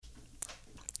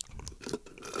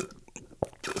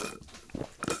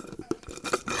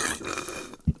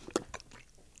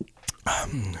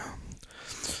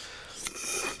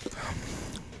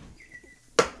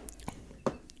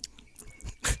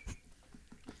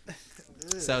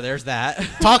So there's that.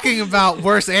 Talking about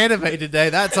worst anime today.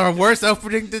 That's our worst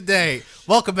opening today.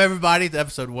 Welcome, everybody, to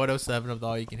episode 107 of the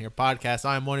All You Can Hear podcast.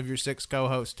 I am one of your 6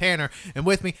 co-hosts, Tanner, and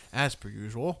with me, as per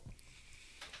usual...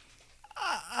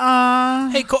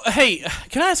 Hey,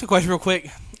 can I ask a question real quick?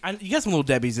 You got some little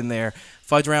Debbies in there.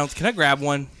 Fudge rounds. Can I grab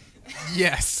one?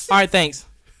 Yes. All right, thanks.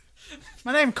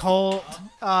 My name Colt.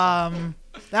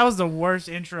 That was the worst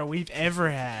intro we've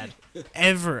ever had.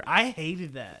 Ever. I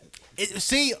hated that.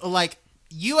 See, like,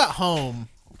 you at home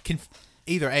can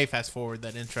either A, fast forward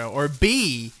that intro, or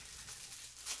B,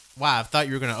 wow, I thought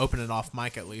you were going to open it off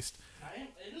mic at least.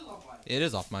 It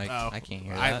is off mic. Oh. I can't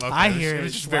hear that. I hear it. it.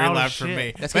 was just It's very loud loud as for shit.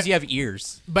 me. That's because you have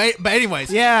ears. But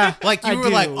anyways, Yeah, like you I were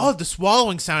like, do. oh, the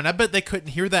swallowing sound. I bet they couldn't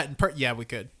hear that in yeah, we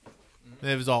could.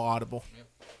 It was all audible.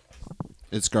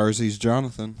 It's Garzy's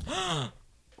Jonathan.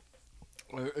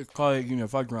 It's called,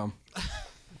 fudge round.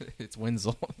 It's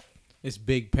Wenzel. It's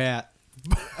Big Pat.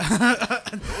 How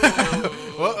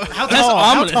That's tall?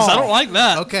 ominous. How tall? I don't like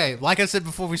that. Okay, like I said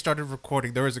before we started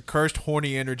recording, there was a cursed,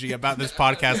 horny energy about this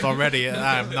podcast already, and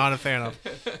I'm not a fan of.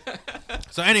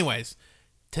 So, anyways,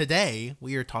 today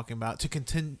we are talking about to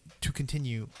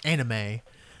continue anime.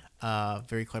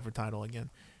 Very clever title again.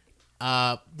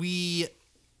 We,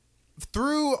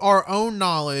 through our own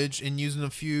knowledge and using a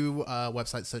few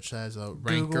websites such as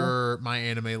Ranker, My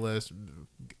Anime List,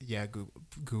 yeah,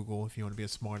 Google if you want to be a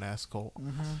smart ass cult.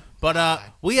 But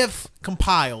we have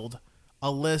compiled a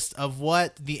list of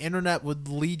what the internet would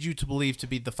lead you to believe to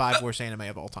be the 5 worst anime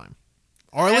of all time,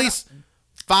 or at least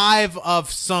 5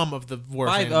 of some of the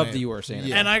worst. 5 anime. of the worst anime.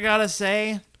 Yeah. And I gotta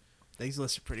say, these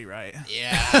lists are pretty right.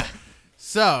 Yeah.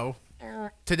 So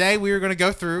today we are going to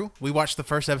go through. We watched the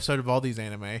first episode of all these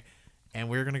anime, and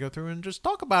we're going to go through and just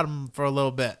talk about them for a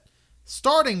little bit,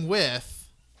 starting with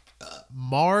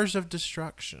Mars of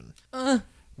Destruction.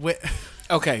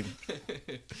 Okay.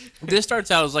 This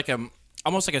starts out as like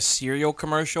almost like a cereal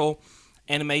commercial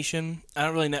animation. I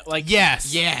don't really know. Like,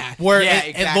 Yes. Yeah. Where Yeah, it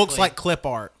exactly. looks like clip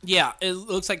art. yeah, it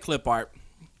looks like clip art.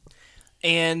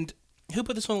 And who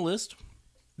put this on the list?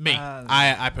 Me.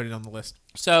 I put it on the list.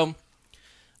 So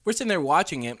we're sitting there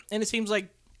watching it, and it seems like,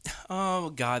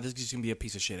 oh god, this is just gonna be a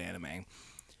piece of shit anime.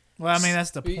 Well, I mean, that's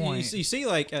the You point. see,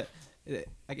 like,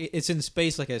 it's in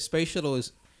space. Like a space shuttle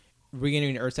is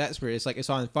re-entering Earth's atmosphere. It's like it's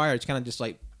on fire. It's kind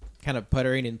of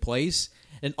puttering in place,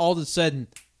 and all of a sudden,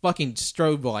 fucking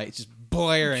strobe lights just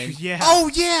blaring. Yeah.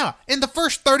 Oh, yeah. In the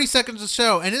first 30 seconds of the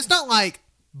show, and it's not like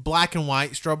black and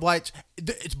white strobe lights.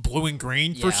 It's blue and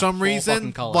green for Yeah, some full reason.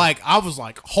 fucking color. Like, I was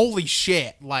like, holy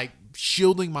shit. Like,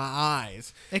 shielding my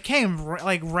eyes. It came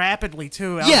rapidly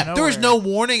too. Out Yeah, of there was nowhere. no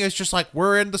warning. It's just like,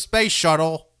 we're in the space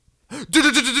shuttle. And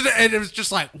it was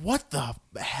just like, what the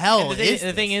hell And the is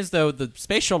thing this? is, though, the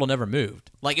space shuttle never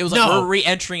moved. Like, it was like, No. we're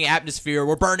re-entering atmosphere,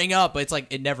 we're burning up, but it's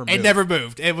like, it never moved. It never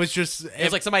moved. It was just... It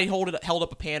was like somebody held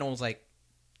up a panel and was like,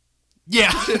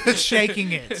 yeah.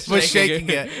 shaking it. was shaking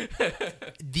it.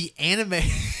 The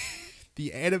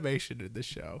animation in the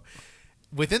show.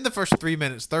 Within the first 3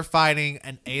 minutes, they're fighting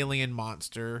an alien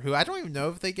monster who I don't even know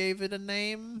if they gave it a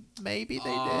name. Maybe they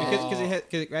did.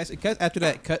 Because after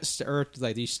that, it cuts to Earth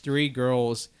like these 3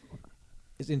 girls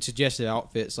in suggested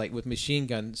outfits, like with machine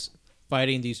guns,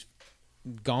 fighting these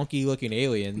gonky looking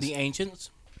aliens. The Ancients.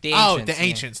 the Oh, Ancients. the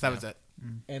Ancients. That was it.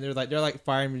 And they're like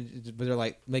firing, but they're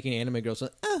like making anime girls.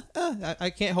 Like, I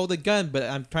can't hold a gun, but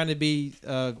I'm trying to be,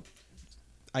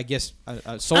 I guess,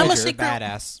 a soldier. I'm a secret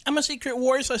badass. I'm a secret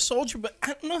warrior, so a soldier, but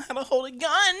I don't know how to hold a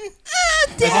gun.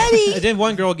 And then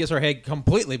one girl gets her head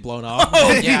completely blown off.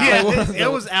 Oh, Yeah, yeah.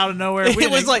 it was out of nowhere. We It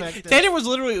didn't was like expect it. Tanner was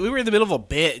literally. We were in the middle of a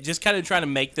bit, just kind of trying to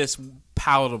make this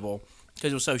palatable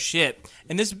because it was so shit.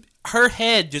 And her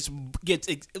head just gets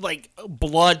like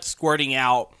blood squirting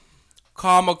out,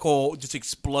 comical, just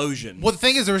explosion. Well, the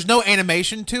thing is, there was no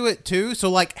animation to it, too. So,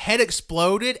 like, head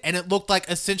exploded, and it looked like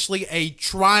essentially a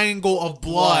triangle of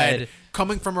blood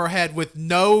coming from her head with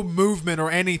no movement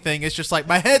or anything. It's just like,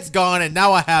 my head's gone, and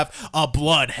now I have a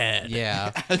blood head.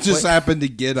 Yeah. I just happened to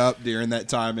get up during that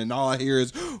time, and all I hear is,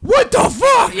 "What the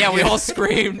fuck?" Yeah, we all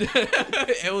screamed.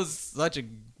 It was such a,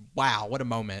 wow, what a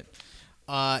moment.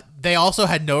 They also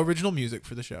had no original music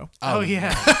for the show. Oh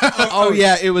yeah. Oh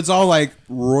yeah, it was all like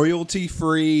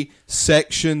royalty-free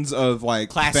sections of like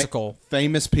Classical.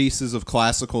 famous pieces of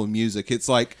classical music. It's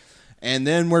like, and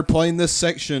then we're playing this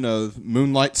section of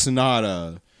Moonlight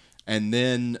Sonata, and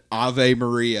then Ave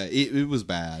Maria. It was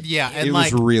bad. Yeah, and it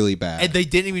like, was really bad. And they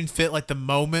didn't even fit like the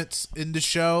moments in the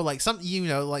show. Like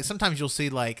like sometimes you'll see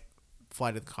like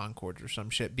Flight of the Conchords or some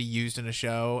shit be used in a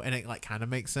show, and it like kind of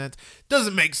makes sense.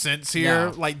 Doesn't make sense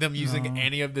here. No. Like them using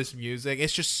any of this music.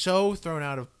 It's just so thrown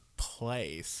out of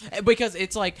place. Because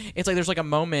it's like there's like a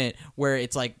moment where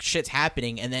it's like shit's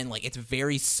happening and then like it's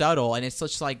very subtle and it's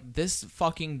just like this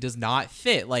fucking does not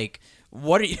fit. Like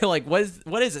what are you like? What is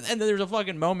it? And then there's a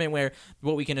fucking moment where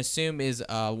what we can assume is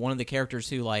one of the characters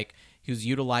who's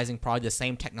utilizing probably the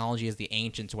same technology as the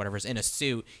ancients or whatever is in a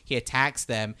suit. He attacks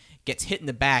them, gets hit in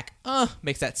the back,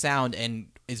 makes that sound, and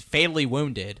is fatally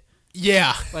wounded.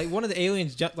 Yeah. Like one of the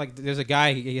aliens jump. Like there's a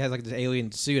guy. He has like this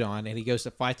alien suit on, and he goes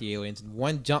to fight the aliens. And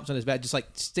one jumps on his back, just like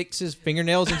sticks his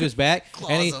fingernails into his back,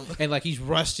 and like he's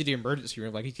rushed to the emergency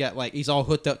room. Like he's all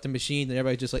hooked up to machine, and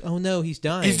everybody's just like, oh no, he's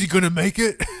dying. Is he gonna make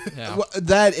it? Yeah. Well,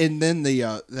 that and then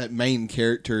the that main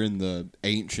character in the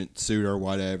ancient suit or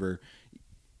whatever.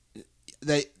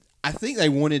 I think they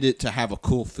wanted it to have a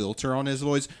cool filter on his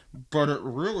voice, but it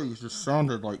really just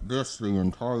sounded like this the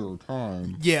entire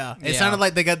time. Yeah. It Yeah. sounded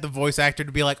like they got the voice actor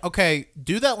to be like, okay,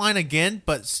 do that line again,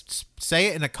 but say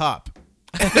it in a cup.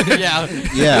 Yeah.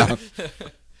 Yeah.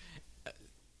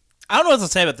 I don't know what to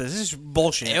say about this. This is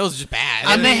bullshit. It was just bad.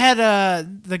 And they had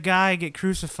the guy get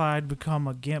crucified become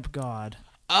a gimp god.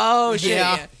 Oh shit!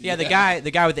 Yeah. Yeah. The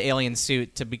guy with the alien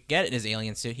suit get in his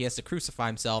alien suit, he has to crucify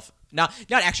himself. Not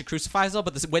actually crucify himself,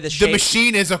 but the way the shape. The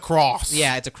machine is a cross.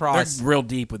 Yeah, it's a They're cross. real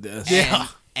deep with this. Yeah.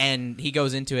 And he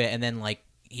goes into it, and then like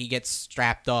he gets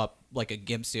strapped up like a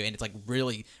gimp suit, and it's like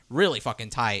really, really fucking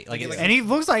tight. Like, it's, And he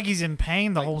looks like he's in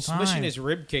pain the whole time. Smushing his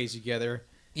rib cage together.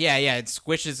 yeah, it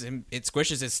squishes him. It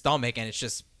squishes his stomach, and it's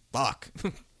just fuck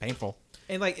painful.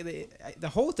 And like the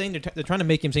whole thing, they're trying to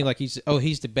make him seem like he's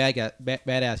the bad guy,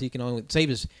 badass. He can only save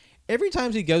his. Every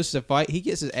time he goes to fight, he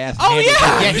gets his ass. Oh handed to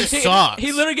yeah, him. Yeah, he sucks.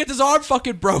 He literally gets his arm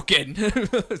fucking broken.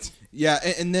 Yeah,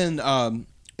 and then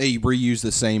they reused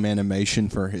the same animation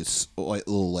for his like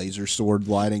little laser sword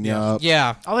lighting up.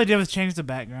 yeah, All they did was change the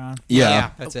background. Yeah.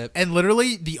 that's it. And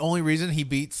literally, the only reason he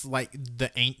beats like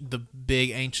the big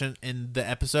ancient in the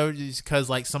episode is because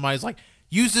like somebody's like,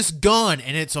 use this gun,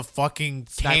 and it's a fucking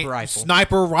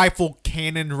sniper rifle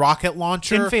cannon rocket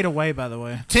launcher. 10 feet away, by the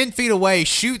way. 10 feet away,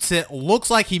 shoots it, looks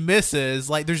like he misses.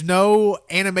 Like there's no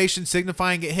animation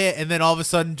signifying it hit, and then all of a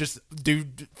sudden, just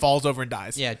dude falls over and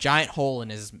dies. Yeah, giant hole in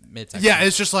his midsection. Yeah,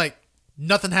 it's just like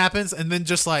nothing happens, and then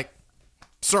just like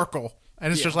circle,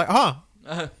 and it's just like,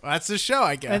 that's the show,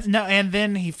 I guess. And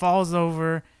then he falls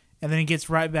over, and then he gets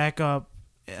right back up.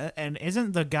 And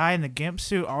isn't the guy in the gimp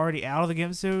suit already out of the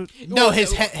gimp suit? No, he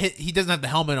doesn't have the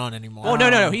helmet on anymore. Oh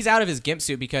no, he's out of his gimp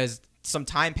suit because some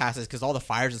time passes because all the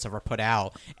fires and stuff are put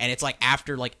out, and it's like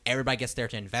after like everybody gets there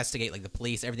to investigate, like the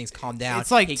police, everything's calmed down.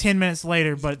 It's like 10 minutes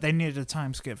later, but they needed a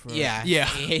time skip for it. Yeah, Yeah.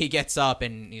 He gets up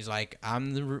and he's like,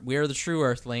 "We're the true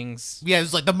Earthlings." Yeah,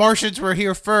 it's like the Martians were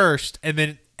here first, and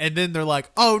then they're like,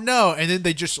 oh no, and then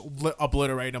they just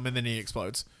obliterate him, and then he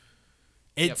explodes.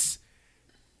 It's.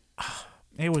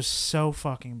 It was so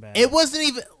fucking bad. It wasn't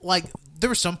even like there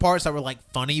were some parts that were like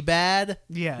funny bad.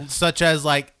 Yeah. Such as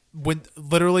like when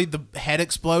literally the head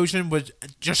explosion was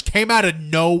just came out of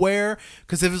nowhere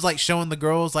because it was like showing the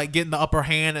girls like getting the upper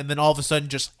hand, and then all of a sudden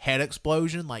just head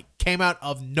explosion like came out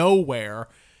of nowhere,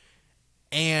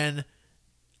 and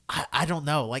I don't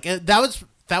know, like that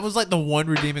was like the one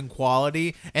redeeming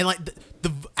quality, and like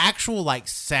the actual like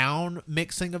sound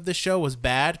mixing of the show was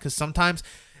bad because sometimes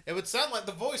it would sound like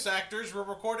the voice actors were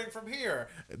recording from here,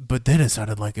 but then it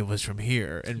sounded like it was from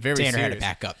here, and very Tanner had to serious.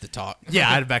 back up to talk. Yeah,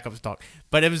 I had to back up to talk,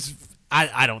 but it was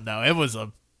I don't know, it was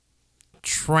a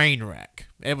train wreck.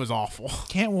 It was awful.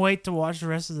 Can't wait to watch the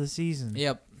rest of the season.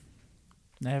 Yep.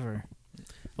 Never.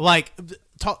 Like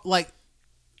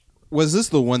Was this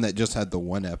the one that just had the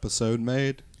one episode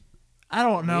made? I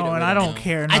don't know, We and don't I don't know.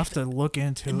 care enough to look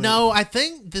into it. no, I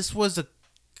think this was a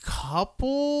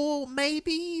couple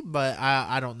maybe, but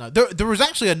I don't know. There was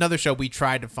actually another show we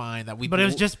tried to find that But it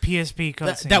was just PSP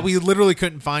cutscenes. that we literally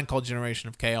couldn't find called Generation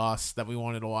of Chaos that we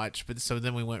wanted to watch. But so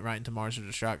then we went right into Mars of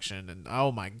Destruction, and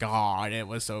oh my god, it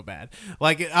was so bad.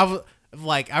 Like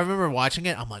I remember watching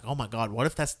it. I'm like, oh my god, what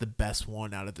if that's the best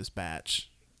one out of this batch?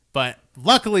 But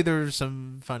luckily, there's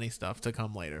some funny stuff to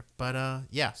come later. But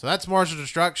yeah, so that's Mars of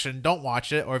Destruction. Don't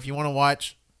watch it, or if you want to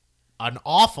watch an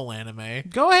awful anime,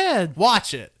 Go ahead.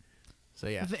 watch it. So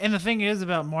yeah, And the thing is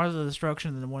about Mars of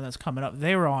Destruction and the one that's coming up,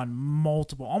 they were on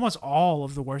almost all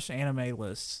of the worst anime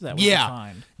lists that we could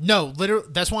find. No, literally,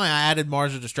 that's why I added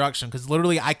Mars of Destruction, because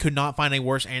literally I could not find a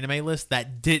worst anime list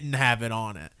that didn't have it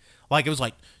on it. Like, it was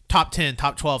like top 10,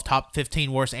 top 12, top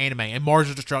 15 worst anime, and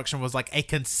Mars of Destruction was like a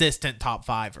consistent top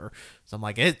 5er. So I'm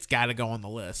like, it's got to go on the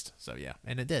list. So yeah,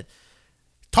 and it did.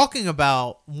 Talking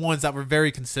about ones that were very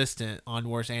consistent on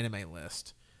worst anime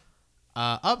list,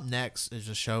 up next is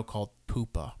a show called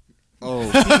Pupa. Oh,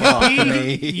 fuck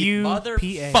me.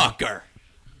 P-U-P-A. Motherfucker.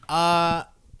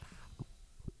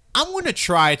 I'm going to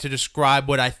try to describe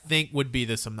what I think would be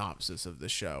the synopsis of the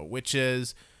show, which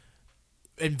is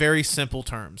in very simple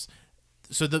terms.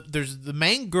 So there's the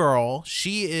main girl.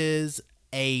 She is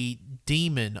a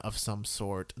demon of some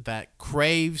sort that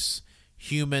craves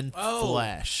human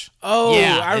flesh. Oh,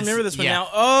 Yeah, I it's- remember this one yeah. now.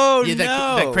 Oh, Yeah,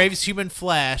 no. that craves human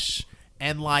flesh,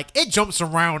 and like it jumps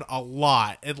around a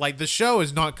lot. It like the show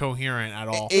is not coherent at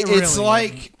all. It's really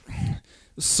like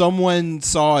someone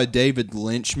saw a David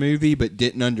Lynch movie but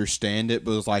didn't understand it,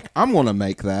 but was like, "I'm gonna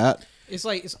make that." It's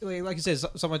like you said,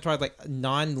 someone tried like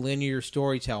non-linear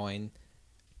storytelling,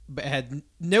 but had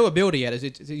no ability at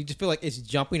it. You just feel like it's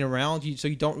jumping around, so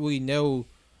you don't really know,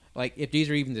 like if these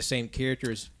are even the same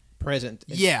characters present.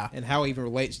 Yeah. and how it even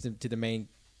relates to the main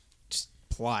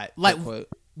plot. Like quote.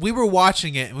 we were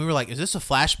watching it and we were like, "Is this a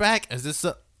flashback? Is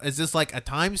this like a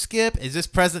time skip? Is this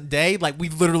present day?" Like we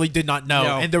literally did not know,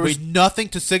 No, and there was nothing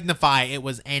to signify it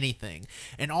was anything.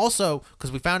 And also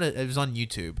because we found it was on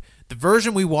YouTube, the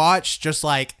version we watched just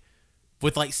like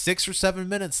with like 6 or 7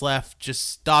 minutes left, just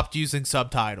stopped using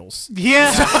subtitles.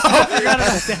 Yeah, I forgot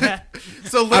about that.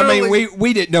 So I literally, mean,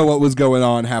 we didn't know what was going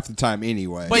on half the time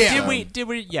anyway. But Yeah. did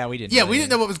we? Yeah, we didn't. yeah, we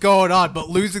didn't know what was going on, but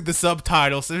losing the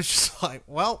subtitles, it was just like,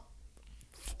 well,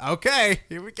 okay,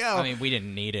 here we go. I mean, we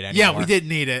didn't need it anymore. yeah, we didn't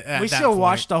need it. At We that still point.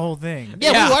 watched the whole thing.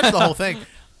 Yeah, we watched the whole thing.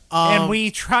 And we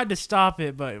tried to stop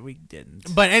it, but we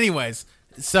didn't. But anyways,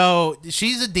 so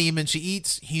she's a demon. She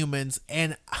eats humans,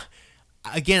 and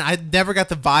again, I never got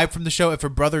the vibe from the show if her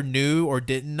brother knew or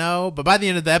didn't know. But by the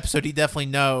end of the episode, he definitely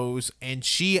knows, and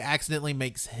she accidentally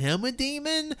makes him a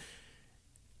demon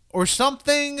or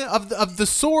something of the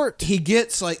sort. he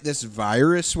gets like this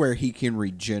virus where he can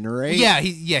regenerate. Yeah,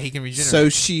 he can regenerate. So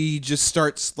she just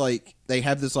starts like they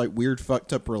have this like weird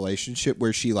fucked up relationship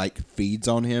where she like feeds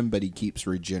on him, but he keeps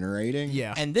regenerating.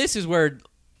 yeah, And this is where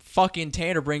fucking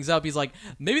Tanner brings up. He's like,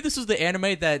 maybe this was the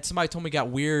anime that somebody told me got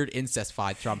weird incest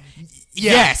vibes from.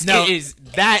 Yeah, Yes, no. it is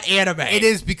that anime. It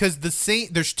is because the scene.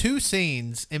 There's 2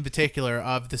 scenes in particular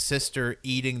of the sister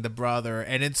eating the brother,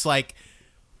 and it's like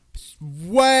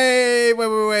way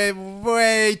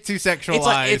too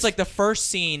sexualized. It's like the first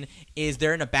scene is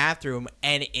they're in a bathroom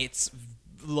and it's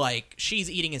like she's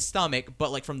eating his stomach,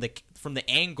 but like from the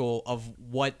angle of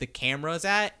what the camera's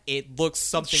at, it looks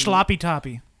something Sloppy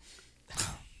toppy.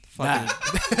 fucking.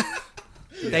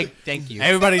 Thank you.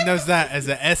 Everybody knows that as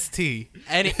a ST.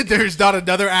 And it- There's not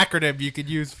another acronym you could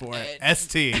use for it.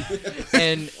 ST.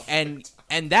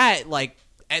 and that like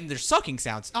and there's sucking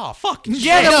sounds. Oh fuck.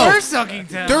 Yeah, shit. the No. worst sucking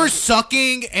town. There's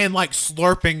sucking and like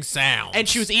slurping sounds. And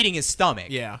she was eating his stomach.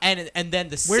 Yeah. And then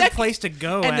the Weird second place to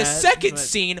go. and the at, second but-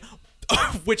 scene,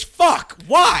 which fuck,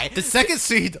 why? the second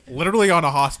scene, literally on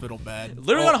a hospital bed.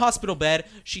 Literally on a hospital bed,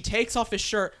 she takes off his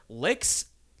shirt, licks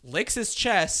his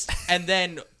chest, and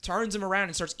then turns him around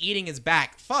and starts eating his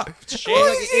back. Fuck. Shit.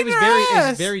 It was very, it ass.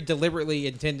 was very deliberately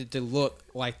intended to look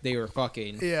like they were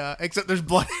fucking. Yeah, except there's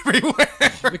blood everywhere.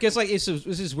 Because like it's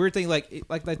this weird thing, like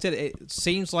I said, it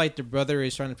seems like the brother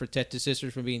is trying to protect his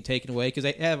sisters from being taken away because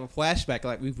they have a flashback.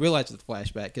 Like we realized it's a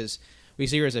flashback because we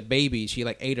see her as a baby. She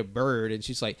like ate a bird and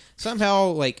she's like somehow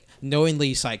like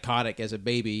knowingly psychotic as a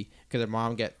baby because her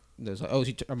mom there's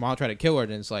like, her mom tried to kill her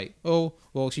and it's like, oh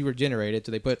well, she regenerated,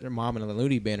 so they put her mom in a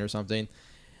loony bin or something.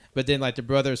 But then like the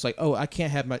brother's like, oh, I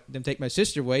can't have them take my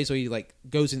sister away, so he like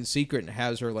goes in secret and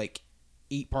has her like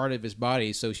eat part of his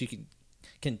body so she can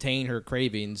contain her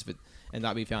cravings and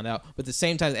not be found out. But at the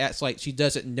same time, it's like she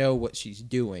doesn't know what she's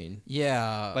doing.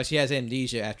 Yeah. Like she has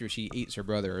amnesia after she eats her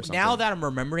brother or something. Now that I'm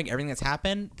remembering everything that's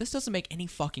happened, this doesn't make any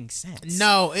fucking sense.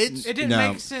 No, it's It didn't No.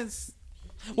 make sense.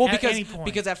 Well, At any because point.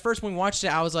 because at first when we watched it,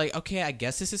 I was like, okay, I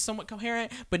guess this is somewhat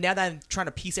coherent. But now that I'm trying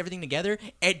to piece everything together,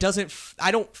 it doesn't. I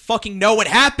don't fucking know what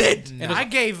happened. And I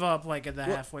gave up like at the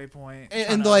halfway point. and,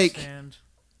 trying to like, understand.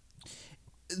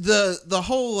 the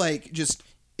whole like just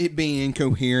it being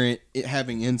incoherent, it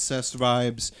having incest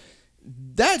vibes,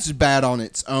 that's bad on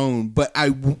its own. But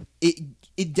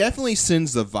it definitely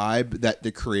sends the vibe that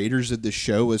the creators of the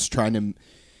show is trying to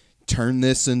turn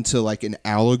this into like an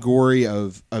allegory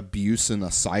of abuse and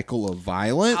a cycle of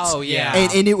violence. Oh yeah.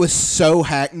 And it was so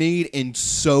hackneyed and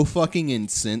so fucking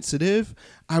insensitive.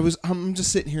 I'm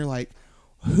just sitting here like,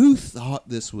 who thought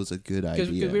this was a good because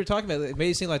idea? we were talking about it made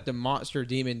it seem like the monster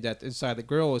demon that's inside the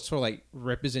girl is sort of like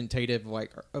representative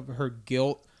like of her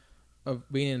guilt of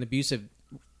being in an abusive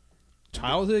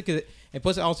childhood. And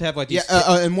plus, it also have like these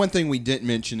and one thing we didn't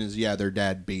mention is their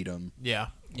dad beat him. yeah.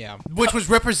 yeah. Which was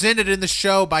represented in the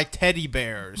show by teddy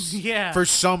bears. Yeah. For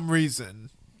some reason.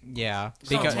 Yeah.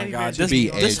 Because- Oh my Teddy god, bears this, would be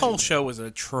this edgy. whole show was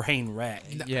a train wreck.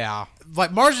 Yeah.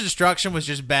 Like Mars of Destruction was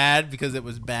just bad because it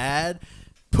was bad.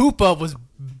 Poopa was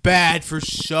bad for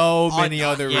so many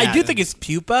other yeah. I do reasons. think it's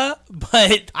pupa,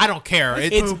 but I don't care.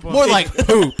 It's Poopa. more like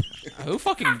poop. Who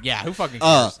fucking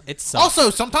cares? It sucks. Also,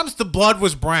 sometimes the blood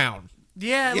was brown.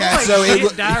 Yeah, it Yeah, looked so like it shit,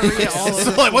 wa- diarrhea all over.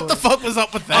 So like, what the fuck was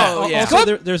up with that? Oh, yeah.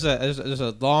 Also, there's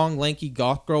a long, lanky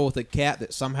goth girl with a cat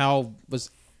that somehow was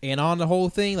in on the whole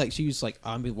thing. Like she was like,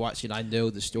 "I'm been watching. I know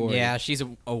the story." Yeah, she's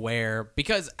aware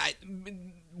because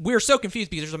we're so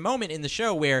confused because there's a moment in the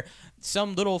show where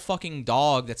some little fucking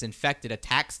dog that's infected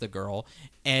attacks the girl,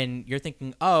 and you're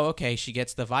thinking, oh, okay, she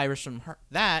gets the virus from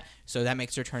that, so that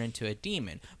makes her turn into a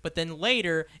demon. But then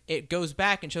later, it goes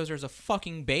back and shows her as a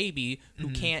fucking baby who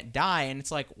can't die, and it's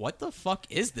like, what the fuck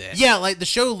is this? Yeah, like the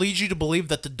show leads you to believe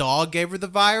that the dog gave her the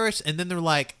virus, and then they're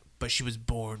like, but she was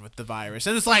born with the virus.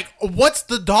 And it's like, what's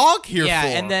the dog here Yeah, for?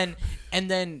 and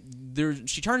then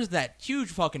she turns into that huge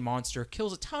fucking monster,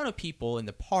 kills a ton of people in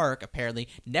the park. Apparently,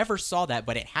 never saw that,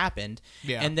 but it happened.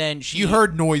 Yeah. And then she You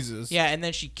heard noises. Yeah, and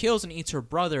then she kills and eats her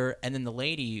brother, and then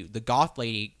the goth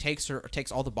lady, takes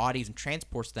all the bodies and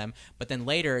transports them. But then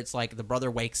later, it's like the brother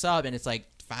wakes up, and it's like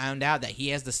found out that he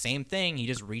has the same thing. He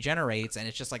just regenerates, and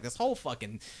it's just like this whole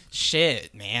fucking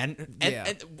shit, man. And, Yeah.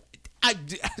 and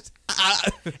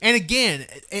And again,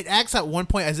 it acts at one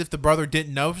point as if the brother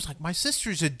didn't know. It's like, my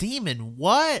sister's a demon.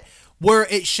 What? Where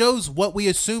it shows what we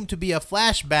assume to be a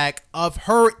flashback of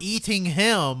her eating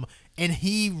him and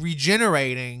he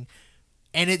regenerating,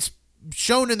 and it's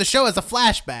shown in the show as a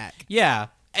flashback. yeah,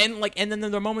 and then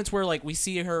there are moments where like we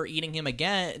see her eating him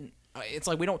again. It's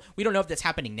like we don't know if that's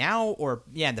happening now or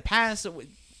in the past.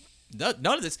 None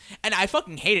of this, and I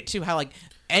fucking hate it too. How like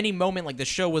any moment like the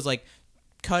show was like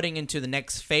cutting into the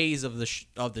next phase of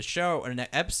the show or an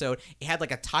episode, it had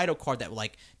like a title card that would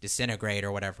like disintegrate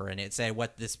or whatever, and it said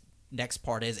what this next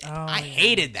part is. And I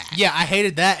hated that. Yeah, I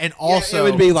hated that. And also,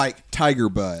 it would be like tiger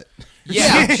butt.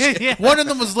 yeah, one of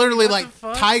them was literally What like the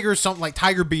fuck? tiger something, like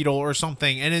tiger beetle or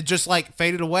something, and it just like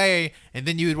faded away. And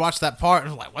then you would watch that part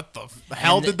and like, what the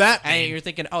hell And did that And mean? you're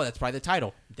thinking, oh, that's probably the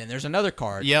title. Then there's another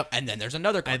card. Yep. And then there's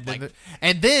another card.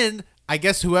 And then I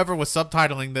guess whoever was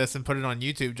subtitling this and put it on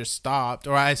YouTube just stopped,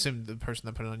 or I assume the person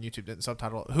that put it on YouTube didn't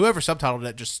subtitle it. Whoever subtitled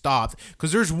it just stopped,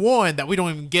 because there's one that we don't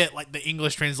even get like the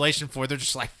English translation for. They're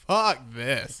just like, fuck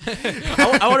this.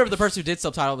 I wonder if the person who did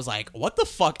subtitle was like, what the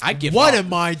fuck? I give What up.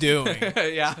 am I doing?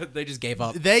 Yeah, they just gave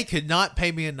up. They could not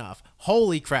pay me enough.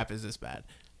 Holy crap, is this bad?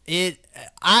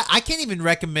 I can't even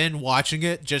recommend watching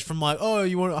it just from like, oh,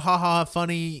 you want haha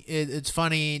funny. It's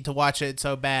funny to watch it. It's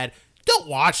so bad. Don't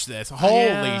watch this. Holy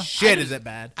Yeah. shit, is it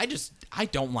bad? I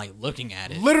don't like looking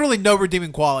at it. Literally no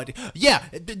redeeming quality. Yeah,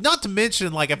 not to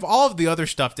mention, like, if all of the other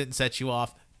stuff didn't set you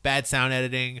off, bad sound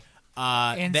editing,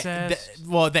 Incest.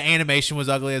 the animation was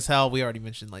ugly as hell. We already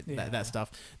mentioned like that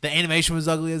stuff. The animation was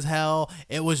ugly as hell.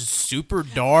 It was super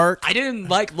dark. I didn't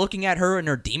like looking at her in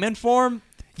her demon form.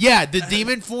 Yeah, the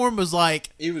demon form was like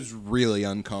It was really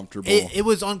uncomfortable it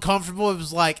was uncomfortable. It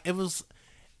was like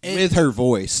with her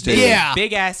voice too. yeah.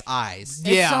 Big ass eyes. It's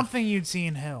Yeah. something you'd see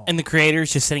in hell. and the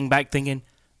creators just sitting back thinking,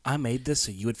 I made this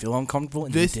so you would feel uncomfortable,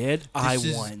 and This you did. I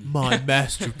is won. my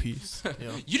masterpiece.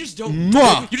 You just don't.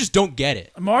 Mwah! You just don't get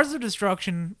it. Mars of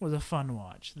Destruction was a fun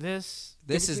watch. This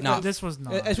is not. This was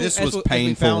not. This was we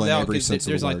painful found in out, every 'cause sense of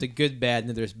the there's like word. the good bad and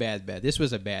then there's bad. This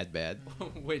was a bad.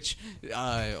 Which,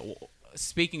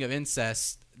 speaking of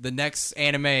incest, the next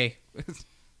anime.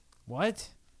 What?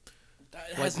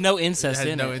 It has no It incest has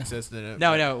in no it. incest in it.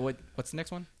 No. What's the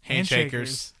next one?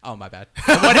 Handshakers. Oh, my bad.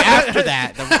 The one after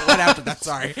that. The one after that.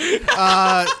 Sorry.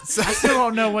 I still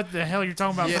don't know what the hell you're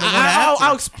talking about. for the one after.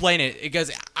 I'll explain it because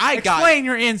I Explain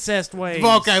your incest ways.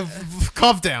 Well, okay,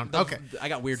 calm down. Okay. I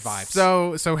got weird vibes.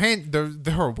 So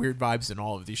there are weird vibes in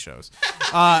all of these shows.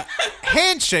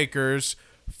 Handshakers,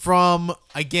 from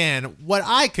again what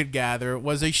I could gather,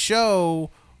 was a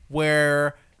show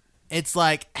where it's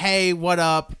like, hey, what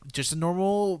up? Just a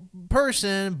normal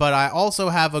person, but I also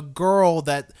have a girl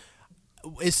that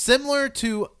is similar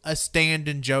to a stand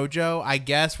in JoJo, I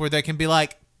guess, where they can be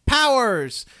like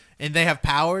powers. And they have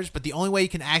powers, but the only way you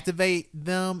can activate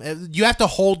them, you have to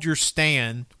hold your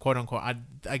stand, quote unquote.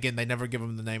 Again, they never give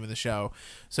them the name of the show.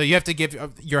 So you have to give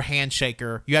your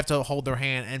handshaker, you have to hold their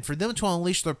hand. And for them to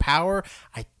unleash their power,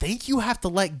 I think you have to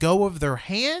let go of their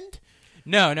hand.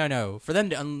 No. For them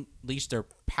to unleash their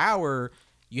power,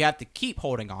 you have to keep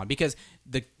holding on because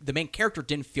the main character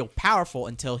didn't feel powerful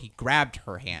until he grabbed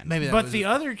her hand. Maybe that But was the it.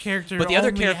 other character But the other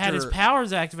only had his character-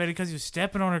 powers activated because he was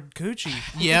stepping on her coochie.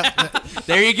 Yep.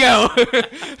 There you go.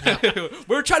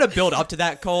 We're trying to build up to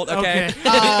that, Colt. Okay.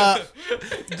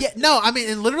 Yeah, no, I mean,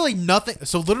 and literally nothing.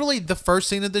 So literally the first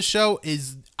scene of the show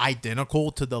is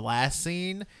identical to the last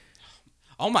scene.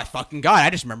 oh my fucking god, I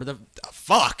just remember the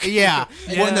fuck. Yeah.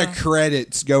 When the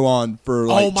credits go on for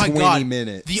like Oh my 20 God.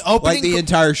 minutes. The opening like the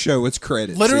entire show, it's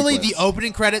credits. Literally, sequence. the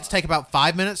opening credits take about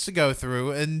 5 minutes to go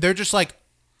through, and they're just like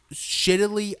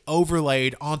shittily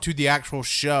overlaid onto the actual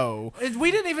show.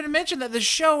 We didn't even mention that the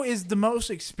show is the most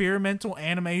experimental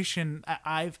animation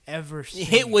I've ever seen.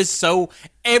 It was so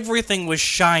everything was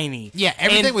shiny. Yeah,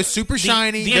 everything And was super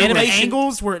shiny. the There was- animation-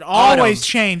 angles were Autumn. always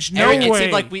changed. No It way.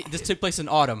 seemed like this took place in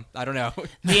autumn. I don't know.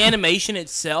 The animation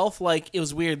itself, like, it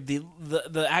was weird.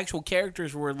 The actual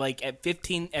characters were like at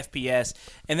 15 FPS,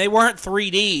 and they weren't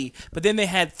 3D. But then they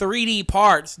had 3D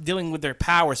parts dealing with their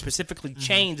power, specifically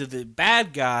chained to the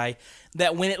bad guy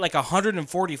that went at like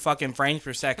 140 fucking frames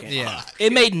per second. Yeah.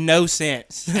 It made no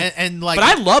sense. and like, But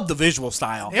I loved the visual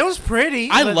style. it was pretty.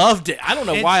 I but loved it. I don't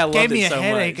know it why I loved gave me it a so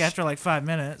headache much. after like 5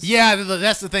 minutes. yeah,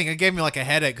 that's the thing. It gave me like a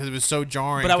headache because it was so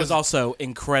jarring. But I was also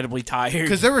incredibly tired.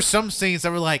 because there were some scenes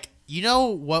that were like, you know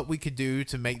what we could do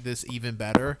to make this even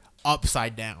better?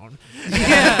 Upside down.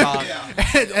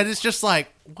 and it's just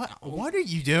like, what are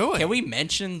you doing? Can we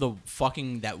mention the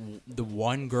the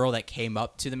one girl that came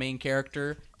up to the main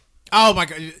character? Oh my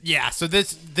god! Yeah. So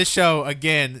this show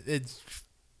again, it's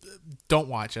don't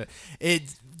watch it. It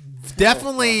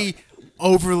definitely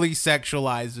overly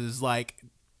sexualizes like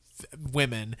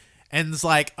women, and it's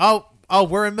like, oh,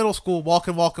 we're in middle school,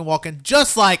 walking,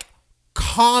 just like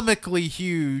comically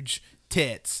huge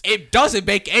tits. It doesn't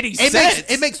make any It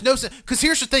sense. makes no sense. Because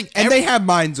here's the thing, And they have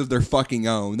minds of their fucking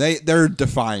own. They're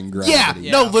defying gravity.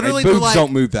 yeah, no, literally, Like, they're boobs like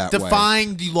don't move that way.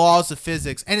 defying the laws of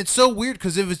physics, and it's so weird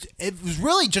because it was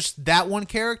really just that one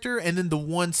character, and then the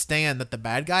one stand that the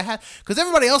bad guy had. Because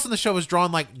everybody else in the show was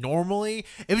drawn like normally.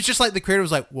 It was just like the creator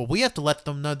was like, "Well, we have to let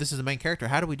them know this is the main character.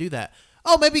 How do we do that?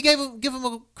 Oh, maybe give him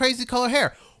a crazy color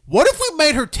hair. What if we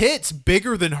made her tits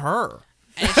bigger than her?"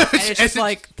 And it's just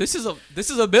like this is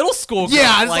a middle school girl.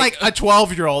 Yeah, it's like a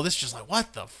 12-year-old. It's just like,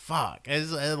 what the fuck?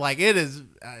 It's like, it is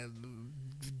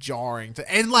jarring.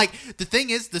 And like, the thing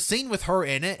is, the scene with her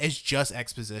in it is just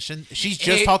exposition. She's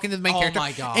just talking to the main character. Oh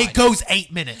my God. It goes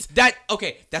 8 minutes.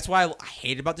 That's why I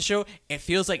hate about the show. It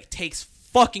feels like it takes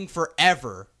fucking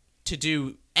forever to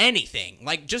do anything.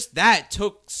 Like, just that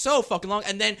took so fucking long.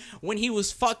 And then when he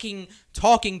was fucking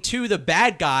talking to the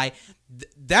bad guy,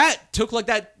 that took like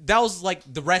that was like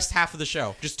the rest half of the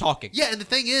show, just talking. Yeah, and the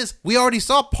thing is, we already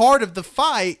saw part of the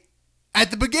fight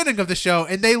at the beginning of the show,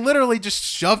 and they literally just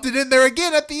shoved it in there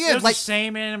again at the It end. was Like, the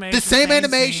same animation. the same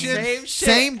animation, Same shit.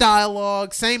 same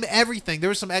dialogue, same everything. There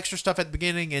was some extra stuff at the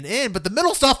beginning and end, but the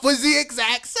middle stuff was the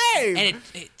exact same. And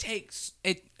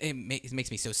it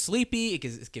makes me so sleepy.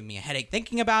 It's giving me a headache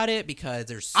thinking about it because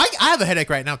there's I have a headache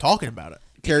right now talking about it.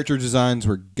 Character designs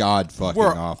were god fucking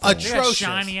Were awful. a They tr- got atrocious.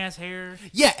 shiny ass hair.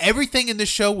 Yeah, everything in the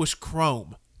show was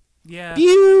chrome. Yeah.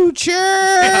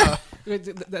 Future.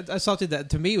 That's something that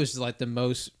to me was like the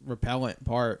most repellent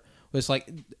part. Was like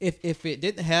if it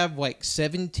didn't have like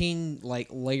 17 like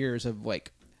layers of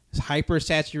like hyper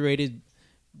saturated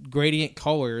gradient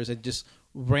colors and just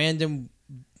random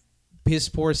piss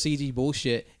poor CG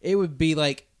bullshit, it would be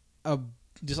like a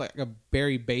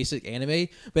very basic anime.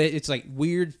 But it's like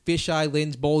weird fisheye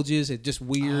lens bulges. It's just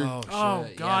weird. Oh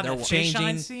god, they're that changing.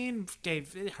 fisheye scene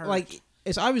gave it hurt. Like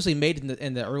it's obviously made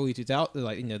in the early 2000s,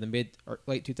 like the mid or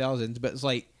late 2000s, but it's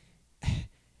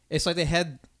like they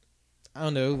had, I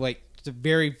don't know, like the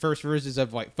very first versions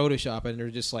of like Photoshop, and they're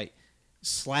just like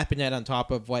slapping that on top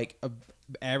of like a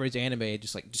average anime,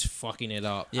 just fucking it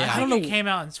up. Yeah. I I think don't it came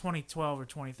out in 2012 or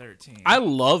 2013. I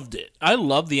loved it. I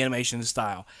loved the animation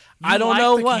style. You I don't like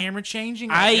know the what. camera changing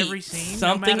like every scene.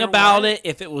 Something no matter about what? it,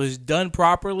 if it was done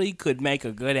properly, could make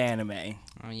a good anime.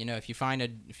 if you find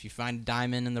a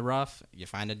diamond in the rough, you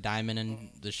find a diamond in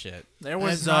the shit. There It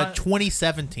was was a not,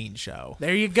 2017 show.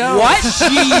 There you go. What?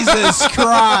 Jesus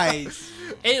Christ.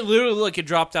 It literally looked it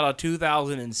dropped out of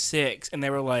 2006, and they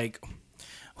were like,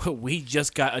 "We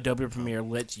just got Adobe Premiere.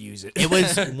 Let's use it." It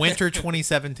was winter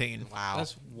 2017. Wow.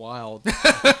 That's wild. we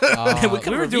could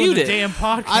We were have doing reviewed the it. damn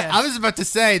podcast. I was about to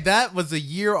say that was a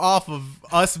year off of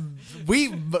us. We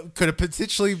could have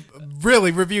potentially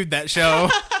really reviewed that show.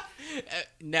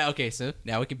 Now, okay, so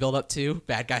now we can build up to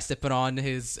bad guy stepping on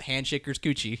his handshaker's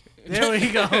coochie. there we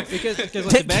go. because like,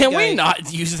 the bad Can guy, we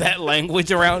not use that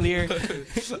language around here?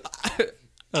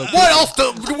 What else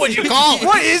would you call it?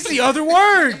 What is the other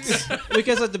words?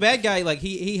 Because like the bad guy, like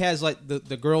he has like the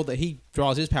girl that he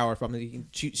draws his power from, that he can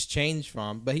choose change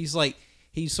from, but he's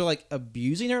so like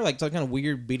abusing her, like some kind of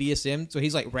weird BDSM. So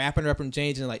he's like wrapping her up in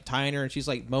chains and like tying her, and she's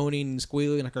like moaning and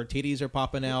squealing, like her titties are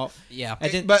popping out. Yeah.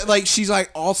 And then, But like she's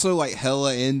like also like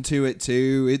hella into it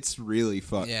too. It's really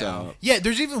fucked Yeah. up. Yeah,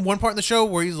 there's even one part in the show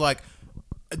where he's like,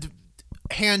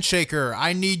 handshaker,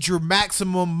 I need your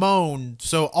maximum moan,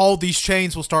 so all these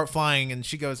chains will start flying. And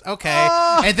she goes, okay.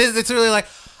 And then it's really like,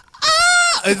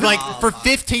 it's like for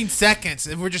 15 seconds,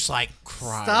 and we're just like,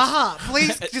 Christ. Stop,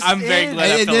 please. Just I'm very end.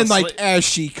 glad I And fell then, like, asleep. as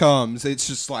she comes, it's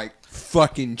just like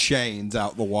fucking chains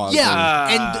out the wazoo. Yeah,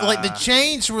 and like the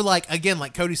chains were like, again,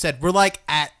 like Cody said, we're like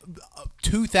at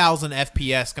 2,000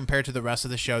 FPS compared to the rest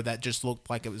of the show that just looked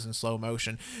like it was in slow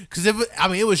motion. Because it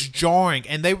was jarring,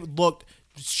 and they looked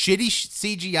shitty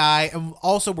CGI, and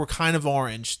also were kind of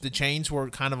orange. The chains were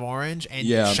kind of orange and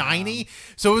Yeah. shiny,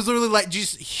 so it was literally like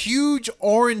just huge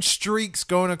orange streaks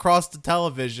going across the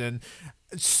television,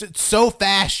 so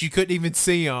fast you couldn't even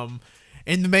see them.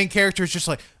 And the main character is just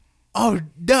like, oh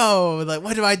no, like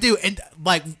what do I do? And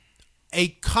like a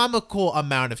comical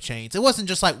amount of chains. It wasn't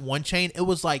just like one chain; it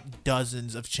was like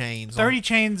dozens of chains. 30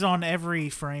 chains on every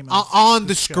frame. Of on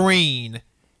the show. screen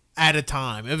at a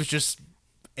time.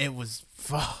 It was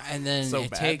And then so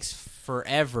it bad. takes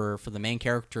forever for the main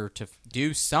character to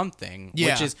do something,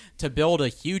 Yeah. which is to build a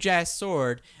huge ass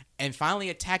sword and finally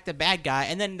attack the bad guy,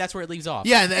 and then that's where it leaves off.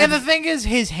 Yeah, And the thing is,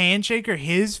 his handshaker,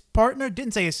 his partner,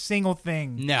 didn't say a single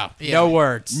thing. No, Yeah. no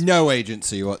words. No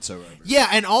agency whatsoever. yeah,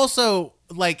 and also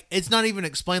like it's not even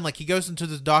explained. Like he goes into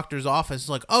the doctor's office,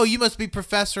 like, oh, you must be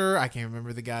Professor. I can't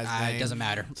remember the guy's name. It doesn't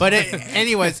matter. But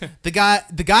anyways, the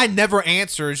guy never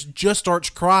answers. Just starts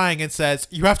crying and says,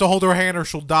 "You have to hold her hand or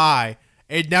she'll die."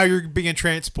 And now you're being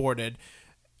transported,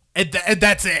 and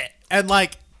that's it. And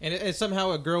like, And it's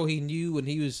somehow a girl he knew when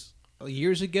he was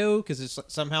years ago, because it's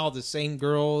somehow the same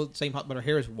girl, same hot, but her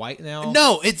hair is white now.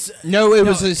 no, it's No, it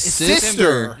was No, his it's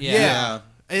sister. Yeah.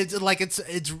 It's like it's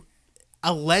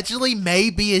allegedly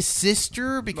maybe his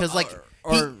sister because like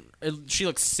She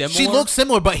looks similar. she looks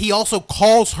similar, but he also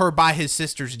calls her by his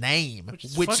sister's name, which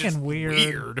is is fucking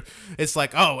weird. It's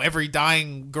like, oh, every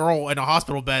dying girl in a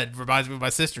hospital bed reminds me of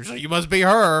my sister, so you must be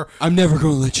her. I'm never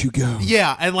gonna let you go.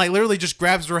 Yeah, and like literally just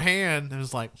grabs her hand and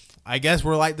was like, I guess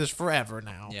we're like this forever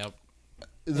now. Yep.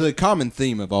 The common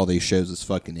theme of all these shows is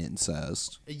fucking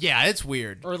incest. Yeah, it's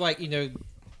weird. Or like,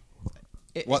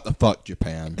 What the fuck,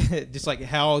 Japan? just like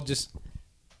how just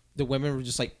the women were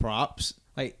just like props.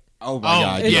 Like Oh my Oh,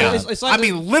 god, it's- yeah. it's like I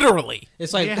mean, literally.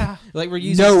 it's like Yeah. like we're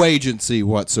using No agency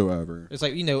whatsoever. It's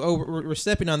like, oh, we're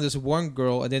stepping on this one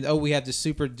girl, and then we have this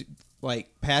super like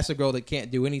passive girl that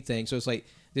can't do anything. So it's like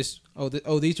this.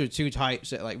 These are two types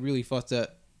that like really fucked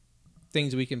up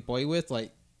things we can play with.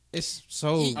 Like it's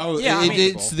so. Oh, Yeah, I mean-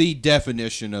 it's the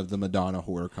definition of the Madonna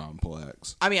whore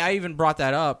complex. I mean, I even brought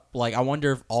that up. Like, I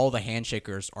wonder if all the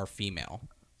handshakers are female.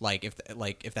 Like,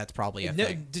 if that's probably a No,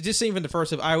 thing. just even the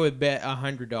first of, I would bet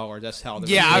 $100. That's how.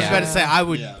 Yeah, I was about to Yeah.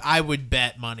 say Yeah. I would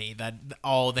bet money that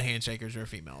all the handshakers are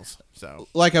females. So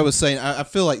Like I was saying, I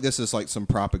feel like this is like some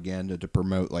propaganda to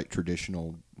promote like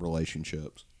traditional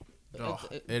relationships.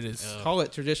 it is. Call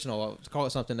it traditional. Call it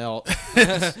something else.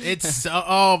 It's so,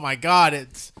 oh my god,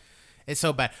 it's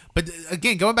so bad. But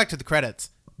again, going back to the credits,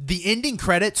 the ending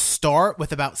credits start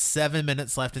with about 7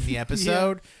 minutes left in the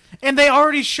episode, And they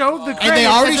already showed the credits they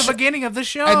already at the sho- beginning of the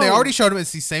show. and they already showed them.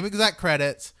 It's the same exact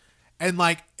credits, and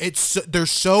like they're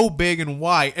so big and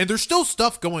white, and there's still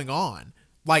stuff going on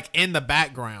like in the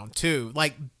background too,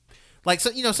 like.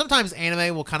 So sometimes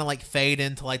anime will kind of like fade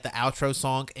into like the outro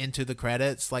song into the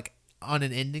credits, like on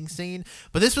an ending scene.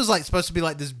 But this was like supposed to be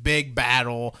like this big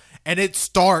battle, and it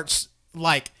starts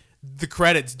like the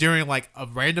credits during like a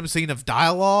random scene of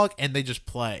dialogue, and they just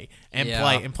play and Yeah.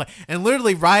 play and play, and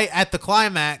literally right at the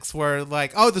climax where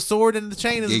like, oh, the sword and the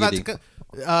chain is Giggity.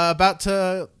 about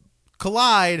to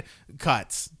collide,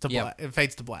 cuts to Yep. black, it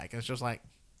fades to black, and it's just like,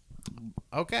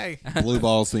 okay. Blue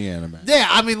Balls the anime. Yeah,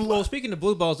 I mean, Well, speaking of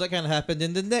blue balls, that kind of happened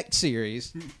in the next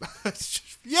series.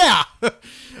 yeah.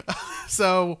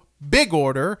 So, Big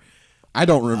Order. I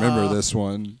don't remember this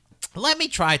one. Let me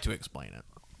try to explain it.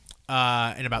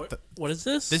 In about What is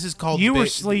this? this is called. You were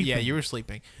sleeping. Yeah, you were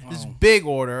sleeping. This is Big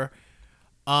Order,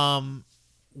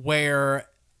 where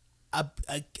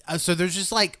so there's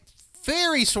just like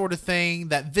fairy sort of thing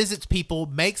that visits people,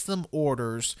 makes them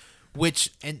orders, which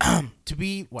and to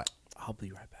be what? I'll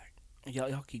be right back.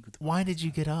 Y'all keep. Why did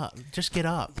you get up? Just get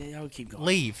up. Y'all keep going.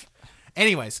 Leave.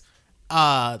 Anyways,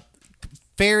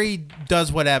 fairy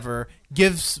does whatever,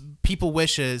 gives people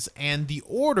wishes, and the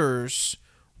orders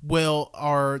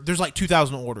there's like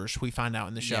 2,000 orders we find out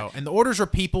in the show, and the orders are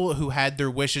people who had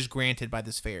their wishes granted by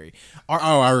this fairy.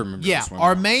 I remember Yeah, this one.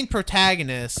 our main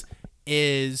protagonist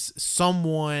is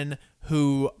someone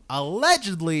who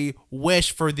allegedly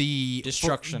wished for the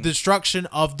Destruction. destruction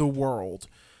of the world.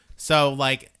 So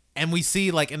like, and we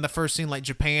see like in the first scene, like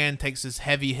Japan takes this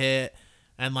heavy hit,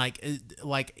 and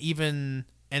like even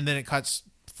and then it cuts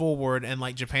forward, and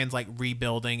like Japan's like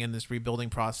rebuilding in this rebuilding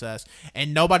process,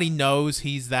 and nobody knows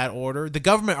he's that order. The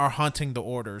government are hunting the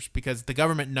orders because the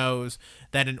government knows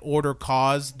that an order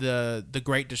caused the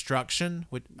Great Destruction,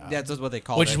 which That's what they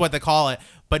call which it. is what they call it.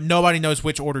 But nobody knows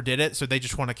which order did it, so they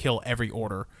just want to kill every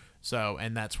order. So,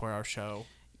 and that's where our show.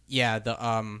 Yeah, the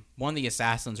one of the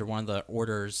assassins or one of the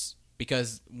orders,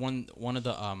 because one of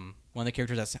the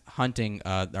characters that's hunting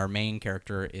our main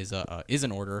character is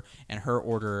an order, and her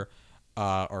order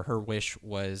or her wish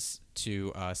was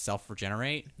to self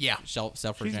regenerate. Yeah. self She's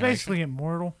regeneration. basically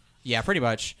immortal. Yeah, pretty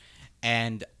much.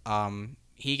 And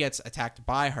he gets attacked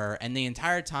by her, and the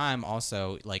entire time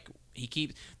also like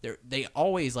they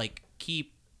always like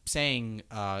keep saying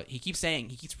he keeps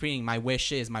repeating my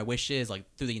wish is like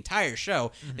through the entire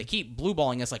show. They keep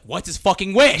blueballing us like, what's his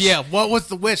fucking wish? Yeah, what was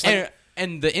the wish? Like,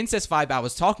 And the incest vibe I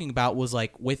was talking about was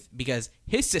like because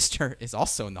his sister is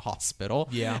also in the hospital.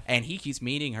 Yeah. And he keeps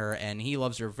meeting her and he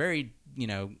loves her very,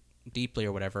 deeply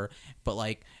or whatever. But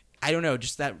like, I don't know,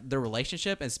 just that their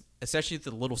relationship, especially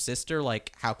the little sister,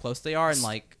 like how close they are and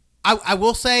like. I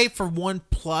will say for one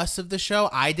plus of the show,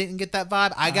 I didn't get that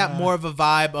vibe. I got more of a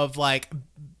vibe of like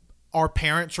our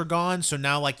parents are gone, so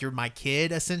now like you're my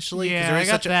kid essentially. 'cause Yeah, there I is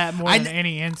got such that more I than kn-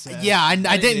 any incest. Yeah, I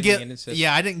didn't didn't get get. any incest.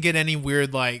 Yeah, I didn't get any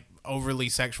weird like overly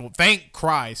sexual. Thank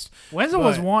Christ. Wenzel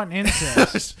was But- wanting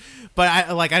incest. But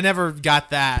I never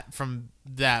got that from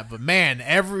that. But man,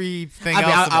 everything I mean,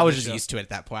 else. I about was the just show- used to it at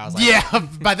that point. I was like, Yeah,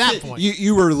 by that point.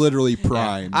 You were literally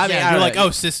primed. I mean, yeah, I you're don't like, know. oh,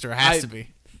 sister, has I- to be.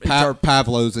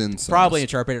 Pavlov's incest. probably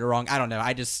interpreted it wrong. I don't know.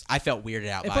 I felt weirded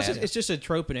out And by plus, it. it's just a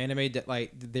trope in anime that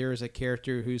like there's a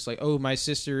character who's like, "Oh, my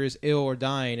sister is ill or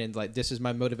dying," and like this is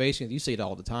my motivation. You see it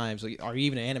all the time. So, or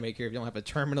even an anime character, if you don't have a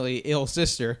terminally ill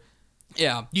sister.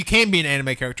 Yeah, You can be an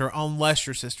anime character unless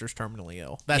your sister's terminally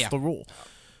ill. That's Yeah. the rule.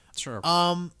 sure.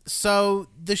 So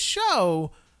the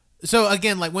show. So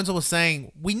again, like Wenzel was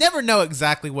saying, we never know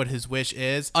exactly what his wish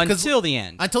is 'cause- Until the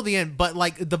end. Until the end, but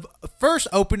like the first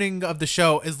opening of the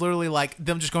show is literally like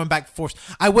them just going back and forth.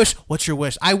 I wish. What's your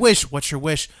wish? I wish. What's your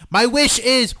wish? My wish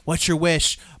is. What's your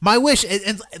wish? My wish is,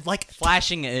 and like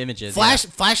Flashing images.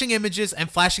 flashing images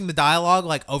and flashing the dialogue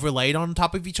like overlaid on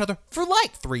top of each other for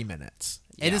like 3 minutes,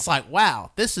 and Yeah. it's like, wow,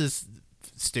 this is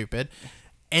stupid.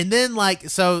 And then like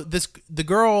so the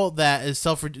girl that is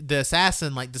the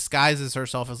assassin like disguises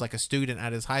herself as like a student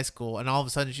at his high school, and all of a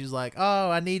sudden she's like,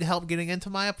 oh, I need help getting into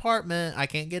my apartment, I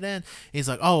can't get in. He's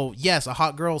like, oh yes, a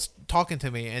hot girl's talking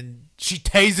to me, and she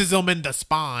tases him in the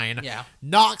spine, Yeah.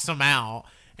 knocks him out,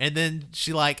 and then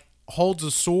she like holds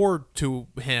a sword to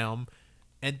him,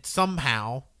 and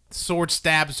somehow the sword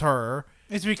stabs her.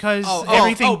 It's because Oh,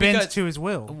 everything because- bends to his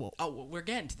will. Oh, we're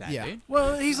getting to that, Yeah. dude.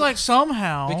 Well, he's like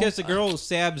somehow Because the girl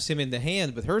stabs him in the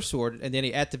hand with her sword, and then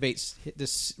he activates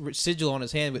this sigil on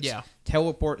his hand, which Yeah.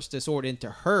 teleports the sword into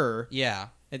her. Yeah.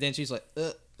 And then she's like,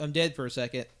 I'm dead for a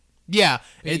second. Yeah,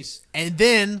 Peace. and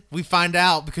then we find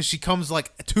out because she comes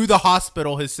like to the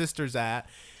hospital his sister's at,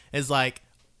 is like,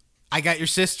 I got your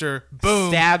sister.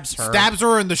 Boom, Stabs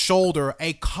her. in the shoulder.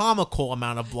 A comical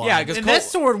amount of blood. Yeah, 'cause and Cole- that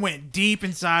sword went deep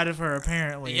inside of her.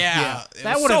 Apparently, Yeah.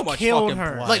 That was would've so much killed fucking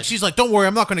her. blood. like she's like, don't worry,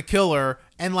 I'm not going to kill her.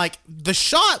 And like the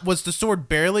shot was the sword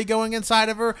barely going inside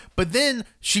of her, but then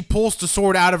she pulls the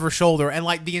sword out of her shoulder, and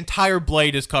like the entire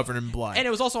blade is covered in blood. And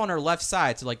it was also on her left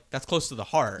side, so like that's close to the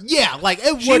heart. yeah, like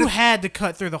it you would. had to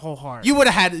cut through the whole heart. You would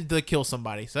have had to kill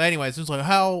somebody. So, anyways, it was like,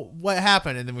 what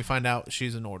happened? And then we find out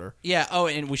she's in order. Yeah. Oh,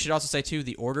 and we should also say too,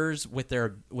 the orders with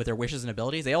their wishes and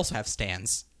abilities, they also have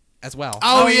stands as well.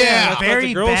 Oh, yeah. yeah. But Very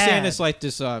the girl bad. stand is like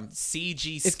this.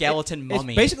 CG It's- skeleton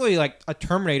mummy. It's basically like a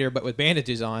Terminator, but with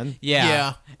bandages on. Yeah.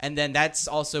 Yeah. And then that's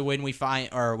also when they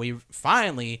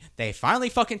finally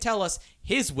fucking tell us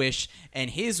his wish,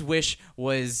 and his wish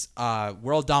was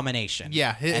world domination.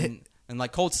 Yeah. And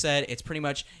like Colt said, it's pretty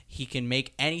much he can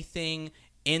make anything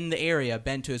in the area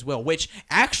bend to his will, which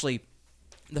actually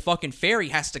the fucking fairy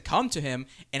has to come to him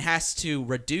and has to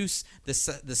reduce the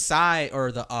size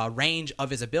or the range of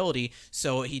his ability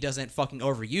so he doesn't fucking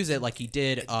overuse it like he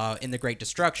did in the Great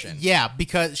Destruction. Yeah,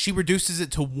 because she reduces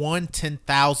it to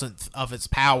 1/10,000th of its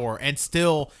power, and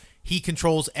still he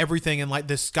controls everything in like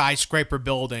this skyscraper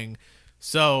building.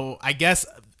 So I guess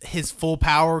his full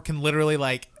power can literally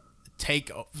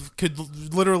could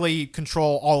literally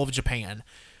control all of Japan,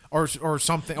 or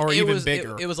something, or even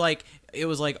bigger. It was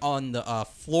like on the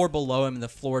floor below him and the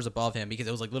floors above him, because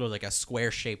it was like literally like a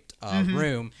square shaped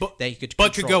room that he could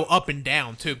but could control. go up and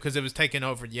down too because it was taken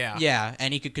over. Yeah. Yeah,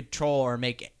 and he could control or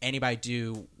make anybody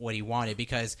do what he wanted,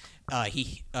 because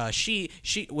she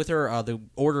with her the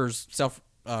orders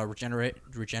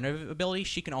regenerative ability,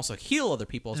 she can also heal other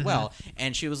people as well.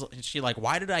 And she like,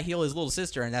 why did I heal his little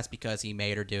sister? And that's because he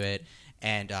made her do it.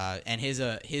 And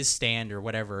his stand or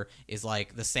whatever is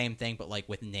like the same thing, but like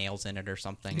with nails in it or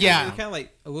something. Yeah. Kind of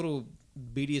like a little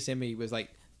BDSM with like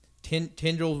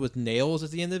tendrils with nails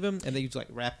at the end of them, and they was like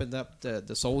wrapping up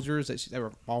the soldiers that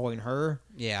were following her.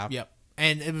 Yeah. Yep.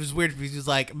 And it was weird because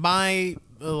like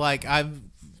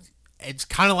it's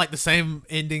kind of like the same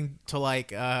ending to like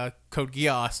Code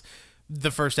Geass,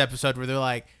 the first episode where they're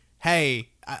like, "Hey,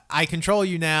 I control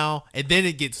you now," and then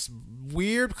it gets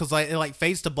weird because like it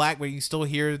fades to black, but you can still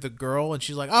hear the girl, and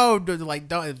she's like, "Oh, like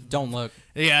Don't look.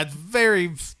 Yeah, it's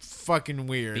very fucking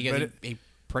weird. Because But he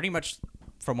pretty much,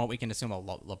 from what we can assume,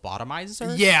 lobotomizes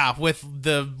her. yeah, with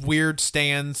the weird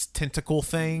stands tentacle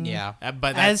thing. Yeah.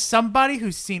 But As that's, somebody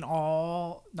who's seen not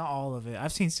all of it,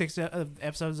 I've seen 6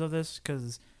 episodes of this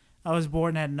because I was bored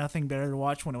and had nothing better to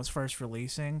watch when it was first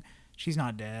releasing. She's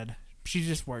not dead. She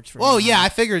just works for well, him. yeah, I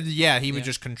figured, he would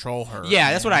just control her.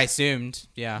 Yeah, that's what I assumed.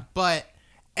 Yeah. But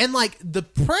and like the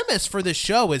premise for this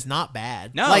show is not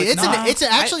bad. No, like, it's not. it's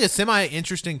actually a semi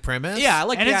interesting premise. Yeah, I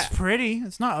like And that. it's pretty.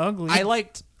 It's not ugly. I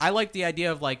liked the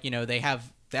idea of like, they have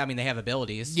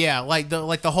abilities. Yeah, like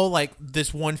the whole like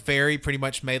this one fairy pretty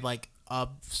much made like a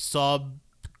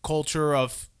subculture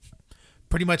of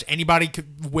pretty much anybody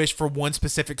could wish for one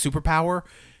specific superpower.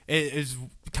 It is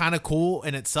kind of cool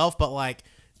in itself, but like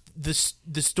the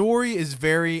story is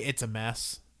it's a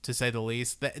mess to say the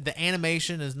least. The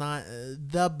animation is not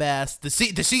the best. The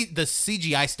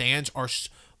CGI stands are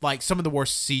like some of the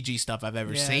worst CG stuff I've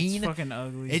ever seen. It's fucking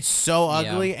ugly. It's so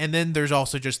ugly. And then there's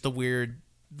also just the weird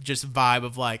vibe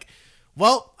of like,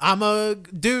 well, I'm a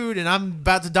dude and I'm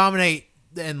about to dominate.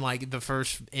 And like the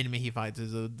first enemy he fights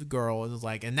is a girl, and it's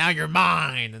like, and now you're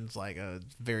mine. And it's like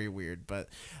very weird. But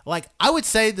like I would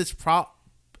say it's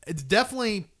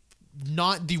definitely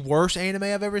not the worst anime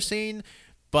I've ever seen.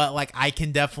 But like I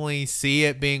can definitely see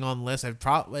it being on the list. I'd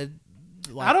probably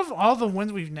Out of all the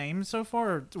ones we've named so far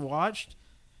or watched,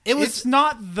 it's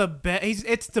not the best.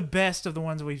 It's the best of the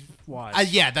ones we've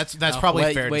watched. yeah, that's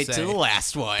probably fair Wait to say. till the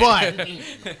last one.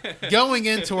 But going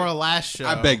into our last show,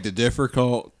 I beg to differ,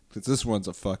 Colt, because this one's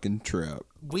a fucking trip.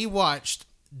 we watched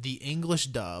the English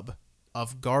dub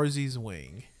of Garzy's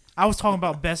Wing. I was talking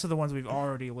about best of the ones we've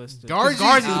already listed. Garzy's-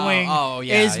 Wing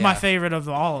yeah, is my yeah. favorite of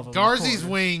all of them. Garzy's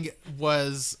Wing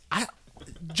was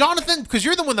Jonathan, because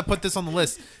you're the one that put this on the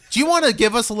list. Do you want to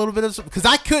give us a little bit of, because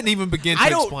I couldn't even begin to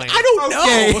explain. I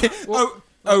don't know.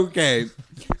 Okay.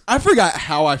 I forgot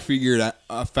how I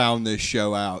found this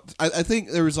show out. I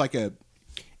think there was like a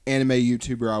anime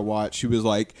YouTuber I watched. She was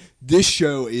like, this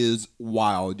show is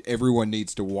wild. Everyone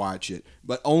needs to watch it.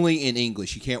 But only in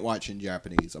English. You can't watch it in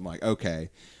Japanese. I'm like, okay.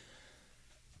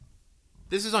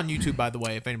 This is on YouTube, by the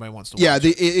way, if anybody wants to watch Yeah,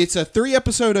 it. it's a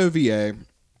 3-episode OVA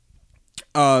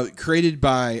created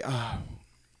by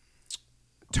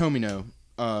Tomino,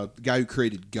 the guy who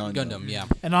created Gundam. Gundam, yeah.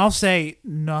 And I'll say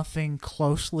nothing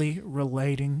closely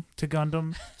relating to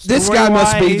Gundam. This guy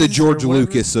must be the Story-wise George or whatever.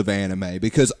 Lucas of anime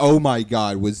because, oh my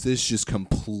god, was this just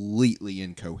completely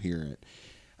incoherent.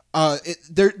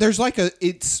 There's like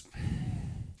it's...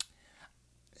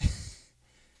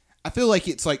 I feel like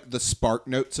it's like the Spark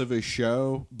Notes of a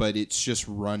show, but it's just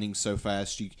running so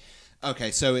fast.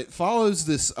 Okay, so it follows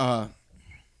this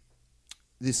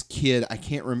this kid. I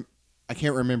can't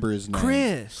remember his name.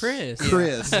 Chris. Chris.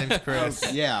 His name's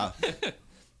Chris. Yeah.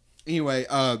 Anyway,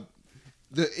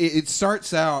 it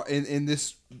starts out in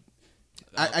this.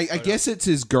 I guess it's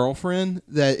his girlfriend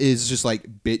that is just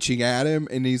like bitching at him,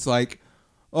 and he's like,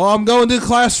 "Oh, I'm going to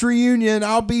class reunion.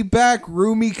 I'll be back,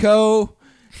 Rumiko."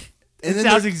 And It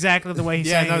sounds exactly the way he's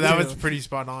Yeah, saying no, it, that too. was pretty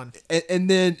spot on. and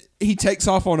then he takes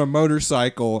off on a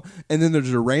motorcycle, and then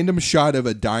there's a random shot of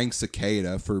a dying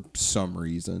cicada for some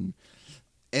reason,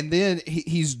 and then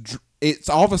it's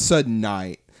all of a sudden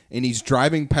night, and he's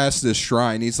driving past this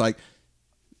shrine. He's like,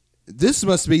 this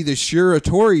must be the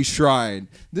Shiratori shrine.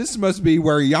 This must be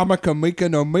where Yamaka Mika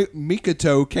no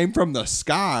Mikoto came from the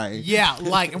sky. Yeah,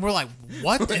 like, and we're like,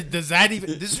 what? Does that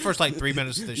even... This is the first, like, 3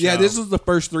 minutes of the show. Yeah, this is the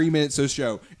first 3 minutes of the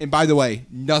show. And by the way,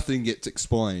 nothing gets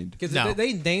explained. Because No.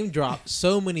 they name drop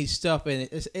so many stuff, and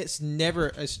it's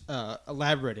never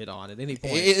elaborated on at any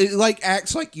point. It like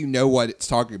acts like you know what it's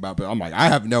talking about, but I'm like, I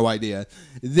have no idea.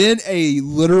 Then a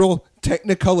literal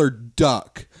Technicolor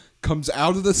duck comes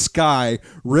out of the sky,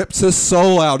 rips his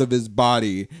soul out of his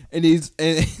body, and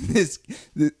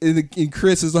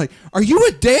Chris is like, "Are you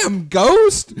a damn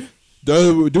ghost?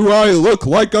 Do I look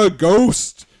like a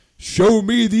ghost? Show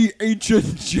me the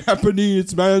ancient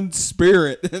Japanese man's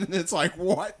spirit." And it's like,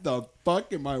 what the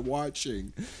fuck am I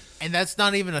watching? And that's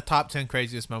not even a top 10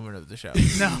 craziest moment of the show.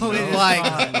 No, it is Like,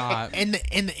 not. Not. and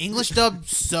the English dub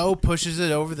so pushes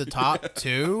it over the top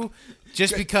too,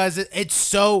 just because it's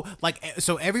so like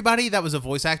so everybody that was a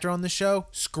voice actor on the show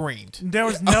screamed. There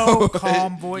was no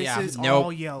calm voices, nope.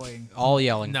 all yelling. All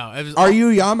yelling. No, it was. Are you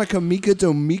Yamaka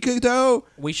Mikoto?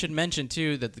 We should mention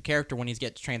too that the character, when he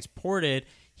gets transported,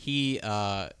 he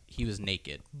was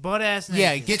naked. Butt ass naked.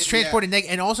 Yeah, it gets transported naked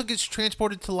and also gets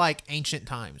transported to like ancient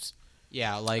times.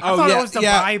 Yeah, like I thought yeah, it was the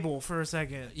yeah. Bible for a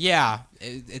second. yeah,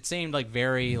 it seemed like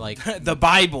very like The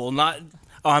Bible, not.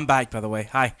 Oh, I'm back, by the way.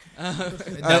 Hi. No, And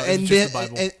it's then just the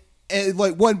Bible. and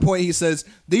like one point he says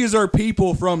these are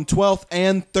people from 12th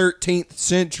and 13th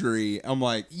century. I'm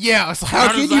like, Yeah, it's like, how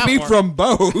does can you that be work? from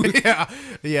both?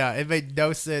 yeah, it made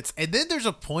no sense. And then there's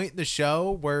a point in the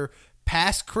show where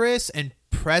past Chris and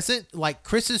present, like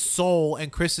Chris's soul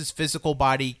and Chris's physical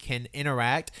body can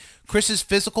interact. Chris's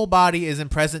physical body is in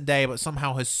present day, but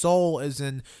somehow his soul is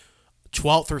in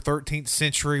 12th or 13th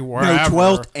century No, wherever.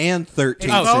 12th and 13th It's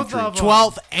both century. of them.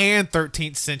 12th and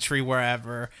 13th century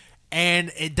wherever.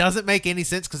 And it doesn't make any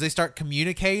sense because they start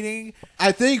communicating.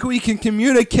 I think we can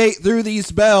communicate through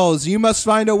these bells. You must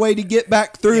find a way to get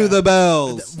back through the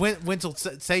bells. Wenzel,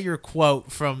 say your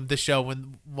quote from the show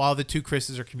while the two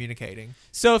Chris's are communicating.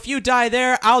 so. If you die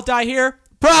there, I'll die here.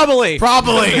 Probably.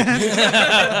 Probably.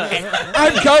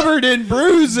 I'm covered in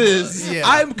bruises. Yeah.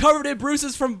 I'm covered in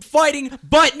bruises from fighting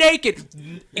butt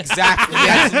naked. Exactly.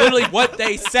 That's literally what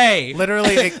they say.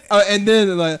 Literally, And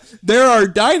then there are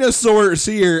dinosaurs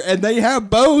here, and they have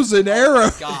bows and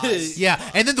arrows. Gosh. yeah.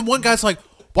 And then the one guy's like,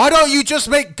 "Why don't you just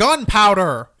make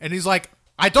gunpowder?" And he's like,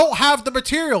 "I don't have the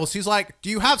materials." He's like, "Do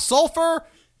you have sulfur?"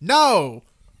 "No."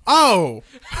 "Oh."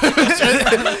 And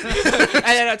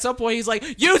then at some point he's like,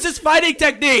 use this fighting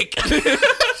technique.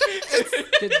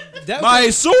 That My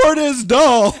sword is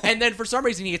dull. And then for some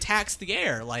reason he attacks the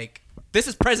air. Like, this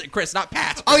is present Chris, not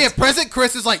past Oh Chris. yeah, present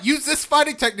Chris is like, "Use this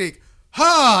fighting technique."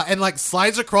 "Huh," and like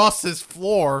slides across his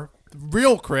floor,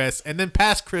 real Chris, and then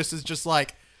past Chris is just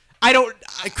like, I don't.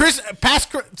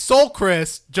 Soul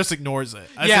Chris just ignores it.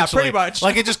 Yeah, essentially. pretty much.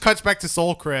 Like it just cuts back to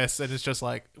Soul Chris, and it's just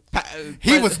like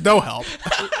he Pres- was no help.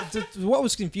 what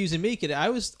was confusing me, 'cause I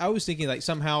was thinking like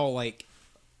somehow like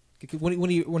when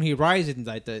he rises in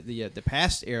like the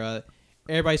past era,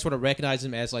 everybody sort of recognized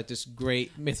him as like this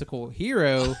great mythical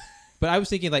hero. But I was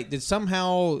thinking like did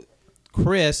somehow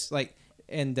Chris like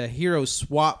and the hero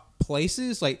swap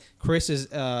places? Like Chris is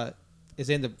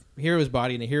in the hero's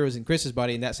body and the hero's in Chris's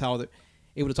body, and that's how it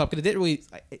would have talked. Because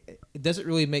it doesn't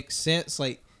really make sense.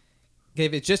 Like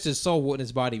if it's just his soul, wouldn't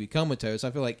his body be comatose?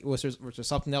 I feel like was there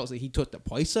something else that he took the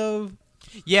place of?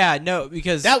 Yeah, no,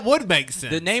 because That would make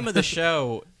sense. the name of the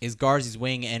show is Garzy's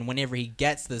Wing, and whenever he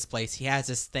gets to this place, he has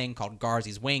this thing called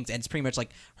Garzy's Wings, and it's pretty much like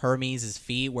Hermes'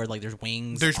 feet, where like there's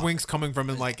wings. There's wings coming from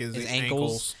like his his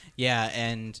ankles. Yeah,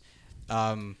 and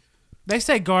They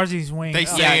say Garzy's wing. They a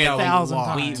say it a thousand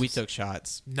lot. times. we took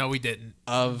shots No, we didn't.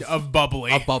 of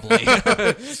Bubbly. bubbly.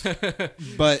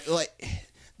 But like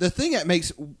the thing that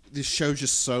makes this show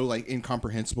just so like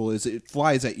incomprehensible is it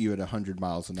flies at you at 100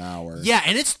 miles an hour. Yeah,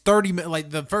 and it's 30 minutes. Like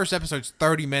the first episode's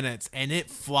 30 minutes, and it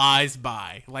flies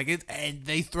by. Like it, and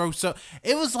they throw so.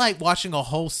 It was like watching a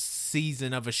whole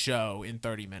season of a show in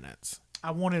 30 minutes. I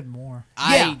wanted more.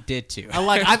 I did too. I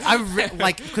like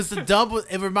like because the dub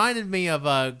it reminded me of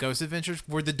Ghost Adventures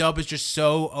where the dub is just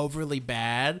so overly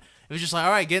bad. It was just like,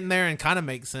 all right, get in there and kind of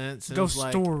make sense. And Ghost it was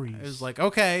like, Stories. It was like,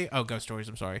 okay, Ghost Stories.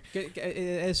 I'm sorry. At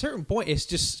a certain point, it's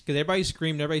just because everybody's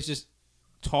screaming, everybody's just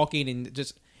talking, and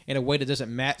just in a way that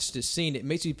doesn't match the scene. It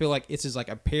makes you feel like it's just like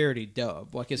a parody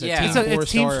dub, like it's a Yeah.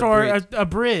 It's Team Star a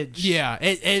bridge. Yeah,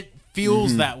 it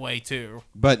feels that way too.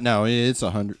 But no, it's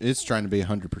 100. It's trying to be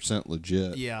 100%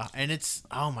 legit. Yeah, and it's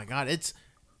oh my god, it's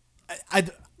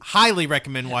I'd highly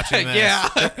recommend watching this. Yeah.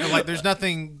 Like there's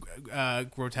nothing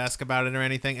grotesque about it or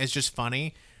anything. It's just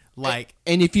funny. Like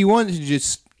And if you want to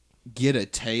just get a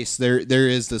taste, there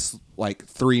is this like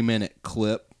 3-minute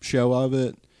clip show of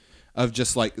it, of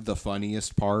just like the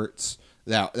funniest parts.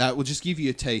 That will just give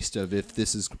you a taste of if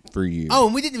this is for you. oh,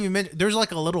 and we didn't even mention there's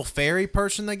like a little fairy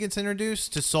person that gets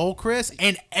introduced to Soul Chris,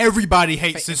 and everybody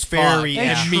hates this fairy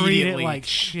They treat immediately. it like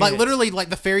shit. Like literally, like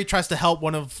the fairy tries to help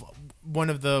one of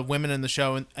the women in the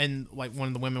show, and like one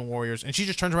of the women warriors, and she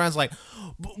just turns around and is like,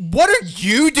 "What are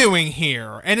you doing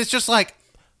here?" And it's just like,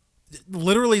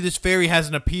 literally, this fairy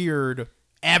hasn't appeared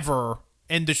ever.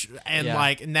 And Yeah.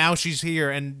 like now she's here,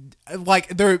 and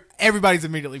like everybody's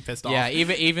immediately pissed off. Yeah,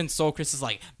 even Soul Chris is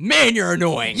like, man, you're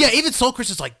annoying. Yeah, even Soul Chris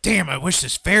is like, damn, I wish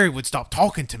this fairy would stop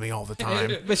talking to me all the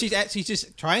time. But she's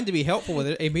just trying to be helpful with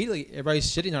it. Immediately, everybody's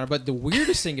shitting on her. But the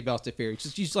weirdest thing about the fairy,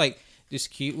 she's like this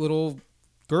cute little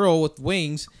girl with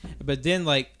wings, but then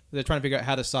like they're trying to figure out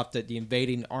how to stop the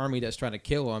invading army that's trying to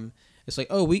kill them. It's like,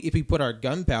 oh, if we put our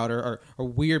gunpowder or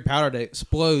weird powder that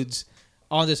explodes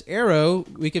on this arrow,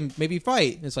 we can maybe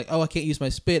fight. And it's like, oh, I can't use my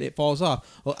spit; it falls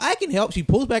off. Well, I can help. She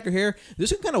pulls back her hair. There's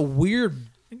some kind of weird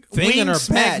thing in her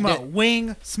back.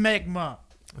 Wing smegma.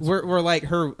 Where like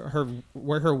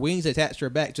where her wings attached to her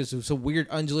back, just some weird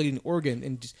undulating organ,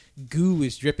 and just goo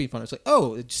is dripping from it. It's like,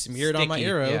 oh, it just smeared on my Sticky,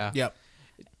 arrow yeah. Yep.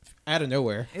 out of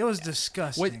nowhere. It was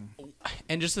disgusting.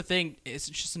 And just the thing, it's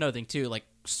just another thing too. Like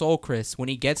Soul Chris, when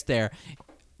he gets there,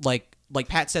 like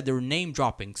Pat said, they were name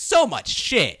dropping so much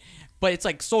shit. But it's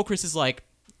like Soul Chris is like,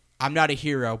 I'm not a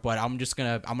hero, but I'm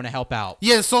gonna help out.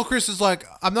 Yeah, Soul Chris is like,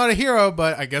 I'm not a hero,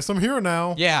 but I guess I'm here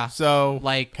now. Yeah. So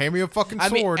Like, hand me a fucking I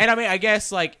mean, sword. I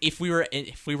guess like if we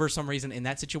were some reason in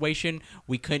that situation,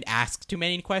 we couldn't ask too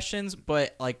many questions.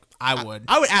 But like I would.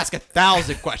 I would ask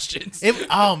 1,000 questions.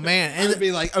 Oh man, And it'd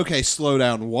be like, okay, slow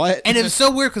down. What? And it was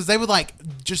so weird because they would like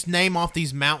just name off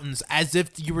these mountains as if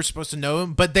you were supposed to know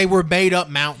them, but they were made up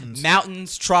mountains.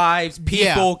 Mountains, tribes, people,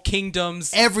 Yeah.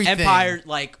 kingdoms, Everything. empires.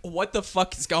 Like, what the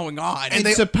fuck is going on? And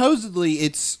supposedly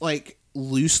it's like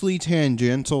loosely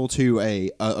tangential to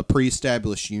a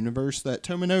pre-established universe that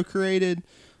Tomino created.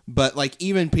 But like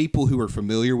even people who are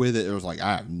familiar with it, it was like,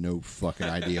 I have no fucking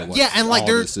idea what Yeah, and like all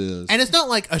there's this is. and it's not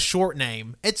like a short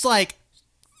name. It's like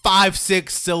 5-6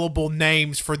 syllable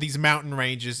names for these mountain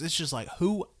ranges. It's just like,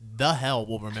 who the hell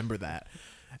will remember that?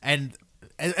 And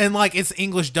like it's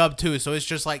English dub too, so it's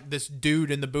just like this dude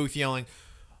in the booth yelling,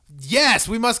 "Yes,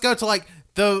 we must go to like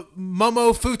the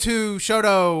Momofuku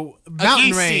Shoto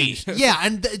mountain Agisi. range." Yeah,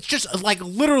 and it's just like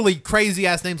literally crazy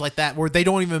ass names like that where they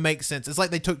don't even make sense. It's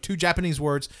like they took two Japanese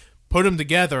words, put them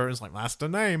together, and it's like, that's the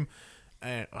name.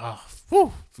 And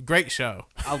great show.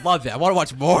 I love it. I want to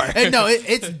watch more. And no,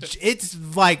 it's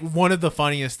like one of the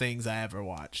funniest things I ever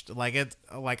watched. Like it's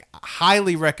like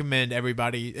highly recommend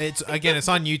everybody. It's on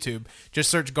YouTube. Just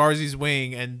search Garzy's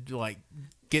Wing and like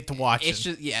get to watch It's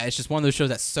it. it's just one of those shows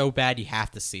that's so bad you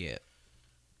have to see it.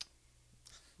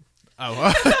 Oh,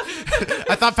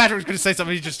 I thought Patrick was going to say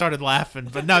something. He just started laughing,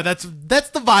 but no, that's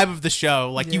the vibe of the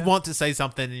show. Like you Yeah. want to say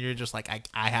something, and you're just like,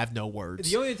 I have no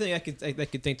words. The only thing I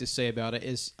could think to say about it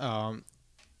is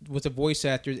with the voice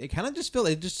actors, it kind of just felt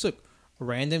it just took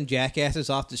random jackasses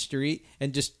off the street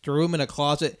and just threw them in a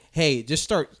closet. Hey, just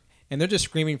start. And they're just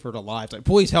screaming for their lives. Like,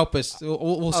 please help us.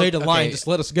 We'll say the line. okay. Just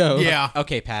let us go. Yeah,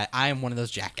 Okay, Pat, I am one of those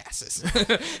jackasses.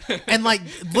 and like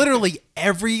literally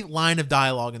every line of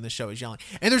dialogue in the show is yelling.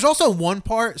 And there's also one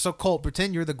part. So Colt,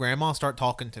 pretend you're the grandma. Start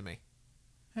talking to me.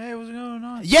 Hey, what's going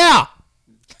on? Yeah,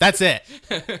 that's it.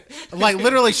 Like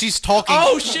literally, she's talking.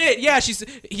 Oh shit! Yeah,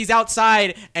 he's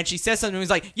outside and she says something. And he's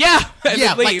like, "Yeah," and Yeah,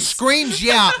 then like leaves. screams,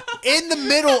 yeah, in the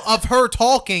middle of her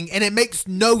talking, and it makes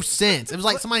no sense. It was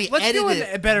like somebody Let's edited do it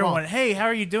a better wrong. one. Hey, how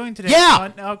are you doing today? Yeah.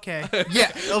 son? Okay.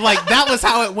 Yeah, like that was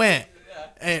how it went.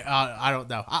 I don't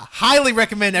know. I highly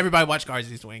recommend everybody watch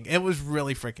Garzy's Wing. It was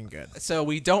really freaking good. So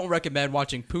we don't recommend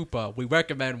watching Poopa. We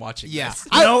recommend watching Yeah. this.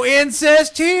 No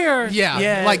incest here.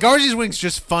 Yeah, like Garzy's Wing's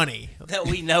just funny. that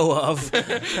we know of.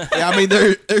 Yeah, I mean,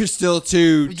 there's still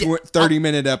two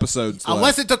 30-minute episodes left.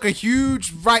 Unless it took a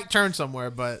huge right turn somewhere,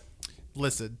 but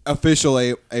listen. Official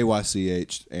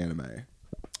AYCH anime.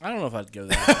 I don't know if I'd go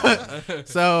there.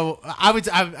 So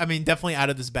I mean, definitely out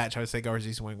of this batch, I would say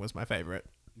Garzy's Wing was my favorite.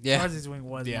 Yeah, Garzy's Wing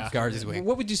was. Yeah. Garzy's Wing.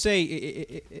 What would you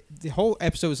say? The whole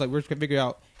episode is like we're trying to figure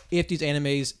out if these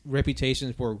animes'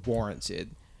 reputations were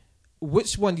warranted.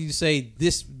 Which one do you say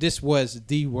this was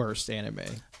the worst anime?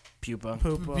 Pupa.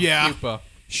 Poopa. Yeah, Poopa.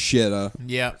 Shitta.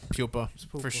 yeah, Pupa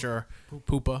for sure.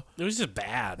 Pupa. It was just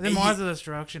bad. And then Mars of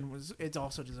Destruction it's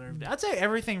also deserved it. I'd say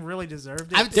everything really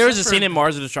deserved it. There was a except scene for- in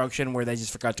Mars of Destruction where they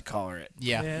just forgot to color it.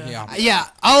 Yeah. Yeah. Yeah.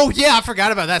 Oh, yeah. I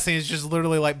forgot about that scene. It's just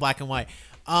literally like black and white.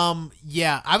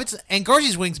 Yeah. I would say, and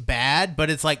Garzy's Wing's bad, but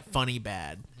it's like funny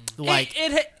bad. Like,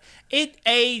 it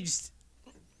aged.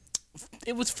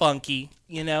 It was funky,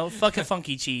 fucking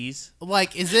funky cheese.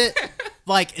 like, is it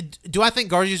like? Do I think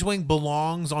Garzy's Wing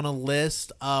belongs on a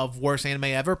list of worst anime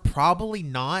ever? Probably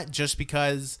not. Just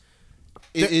because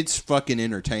It's fucking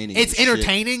entertaining. it's as shit.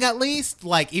 entertaining, at least.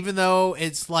 Like, even though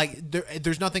it's like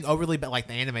there's nothing overly, but like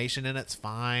the animation in it's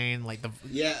fine. Like the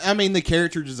Yeah, I mean the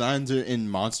character designs and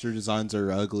monster designs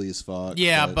are ugly as fuck.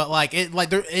 yeah, but like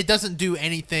it doesn't do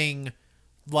anything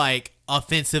like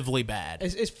offensively bad.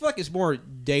 It's feel like it's more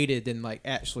dated than like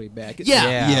actually bad.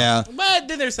 Yeah. yeah. But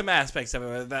then there's some aspects of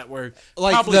it that were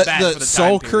Like probably bad for the the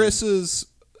Soul time period. Chris's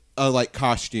like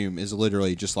costume is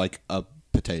literally just like a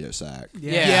potato sack.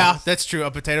 Yeah, that's true.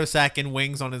 A potato sack and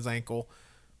wings on his ankle.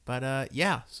 But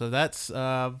yeah, so that's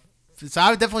so I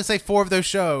would definitely say 4 of those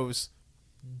shows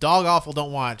Dog awful.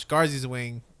 Don't watch. Garzy's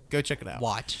Wing. Go check it out.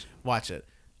 Watch. Watch it.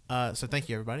 So thank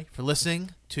you everybody for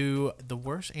listening to the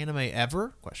worst anime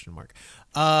ever ?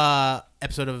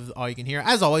 Episode of All You Can Hear.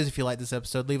 As always, if you like this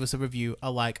episode, leave us a review, a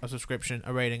like, a subscription,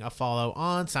 a rating, a follow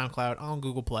on SoundCloud, on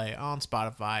Google Play, on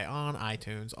Spotify, on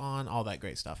iTunes, on all that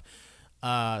great stuff.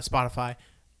 Spotify,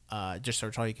 just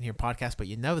search All You Can Hear podcast, but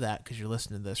you know that because you're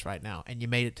listening to this right now and you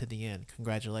made it to the end.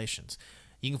 Congratulations.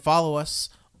 You can follow us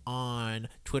on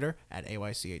Twitter at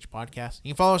AYCH Podcast.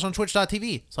 You can follow us on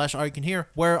twitch.tv/All You Can Hear,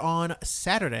 where on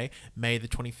Saturday, May the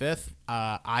 25th,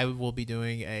 I will be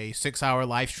doing a 6-hour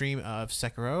live stream of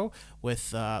Sekiro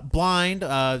with Blind,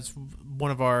 one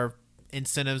of our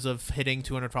incentives of hitting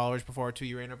 200 followers before our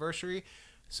 2-year anniversary.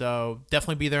 So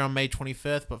definitely be there on May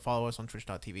 25th, but follow us on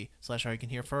twitch.tv/All You Can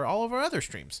Hear for all of our other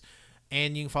streams.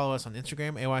 And you can follow us on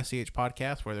Instagram, AYCH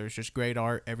Podcast, where there's just great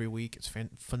art every week. It's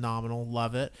phenomenal.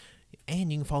 Love it.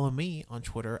 And you can follow me on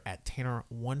Twitter at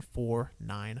Tanner1495.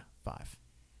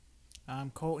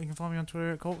 I'm Colt. You can follow me on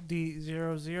Twitter at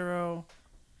ColtD00.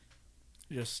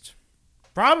 Just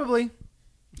probably.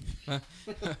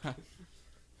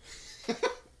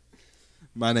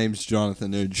 My name's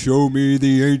Jonathan, and show me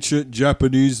the ancient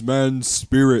Japanese man's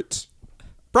spirit.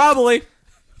 Probably.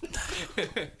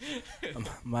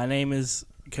 My name is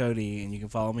Cody, and you can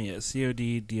follow me at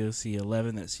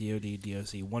CODDOC11. That's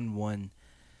CODDOC11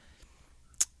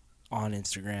 on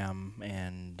Instagram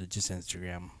and just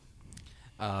Instagram.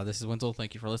 This is Wenzel.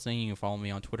 Thank you for listening. You can follow me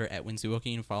on Twitter at WinzyWilkie.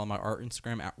 You can follow my art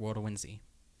Instagram at World of Winsy.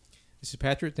 This is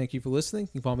Patrick. Thank you for listening.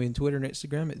 You can follow me on Twitter and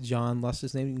Instagram at John Lost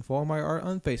His Name. You can follow my art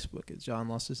on Facebook at John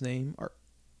Lost His Name Art.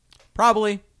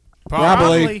 Probably.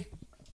 Probably.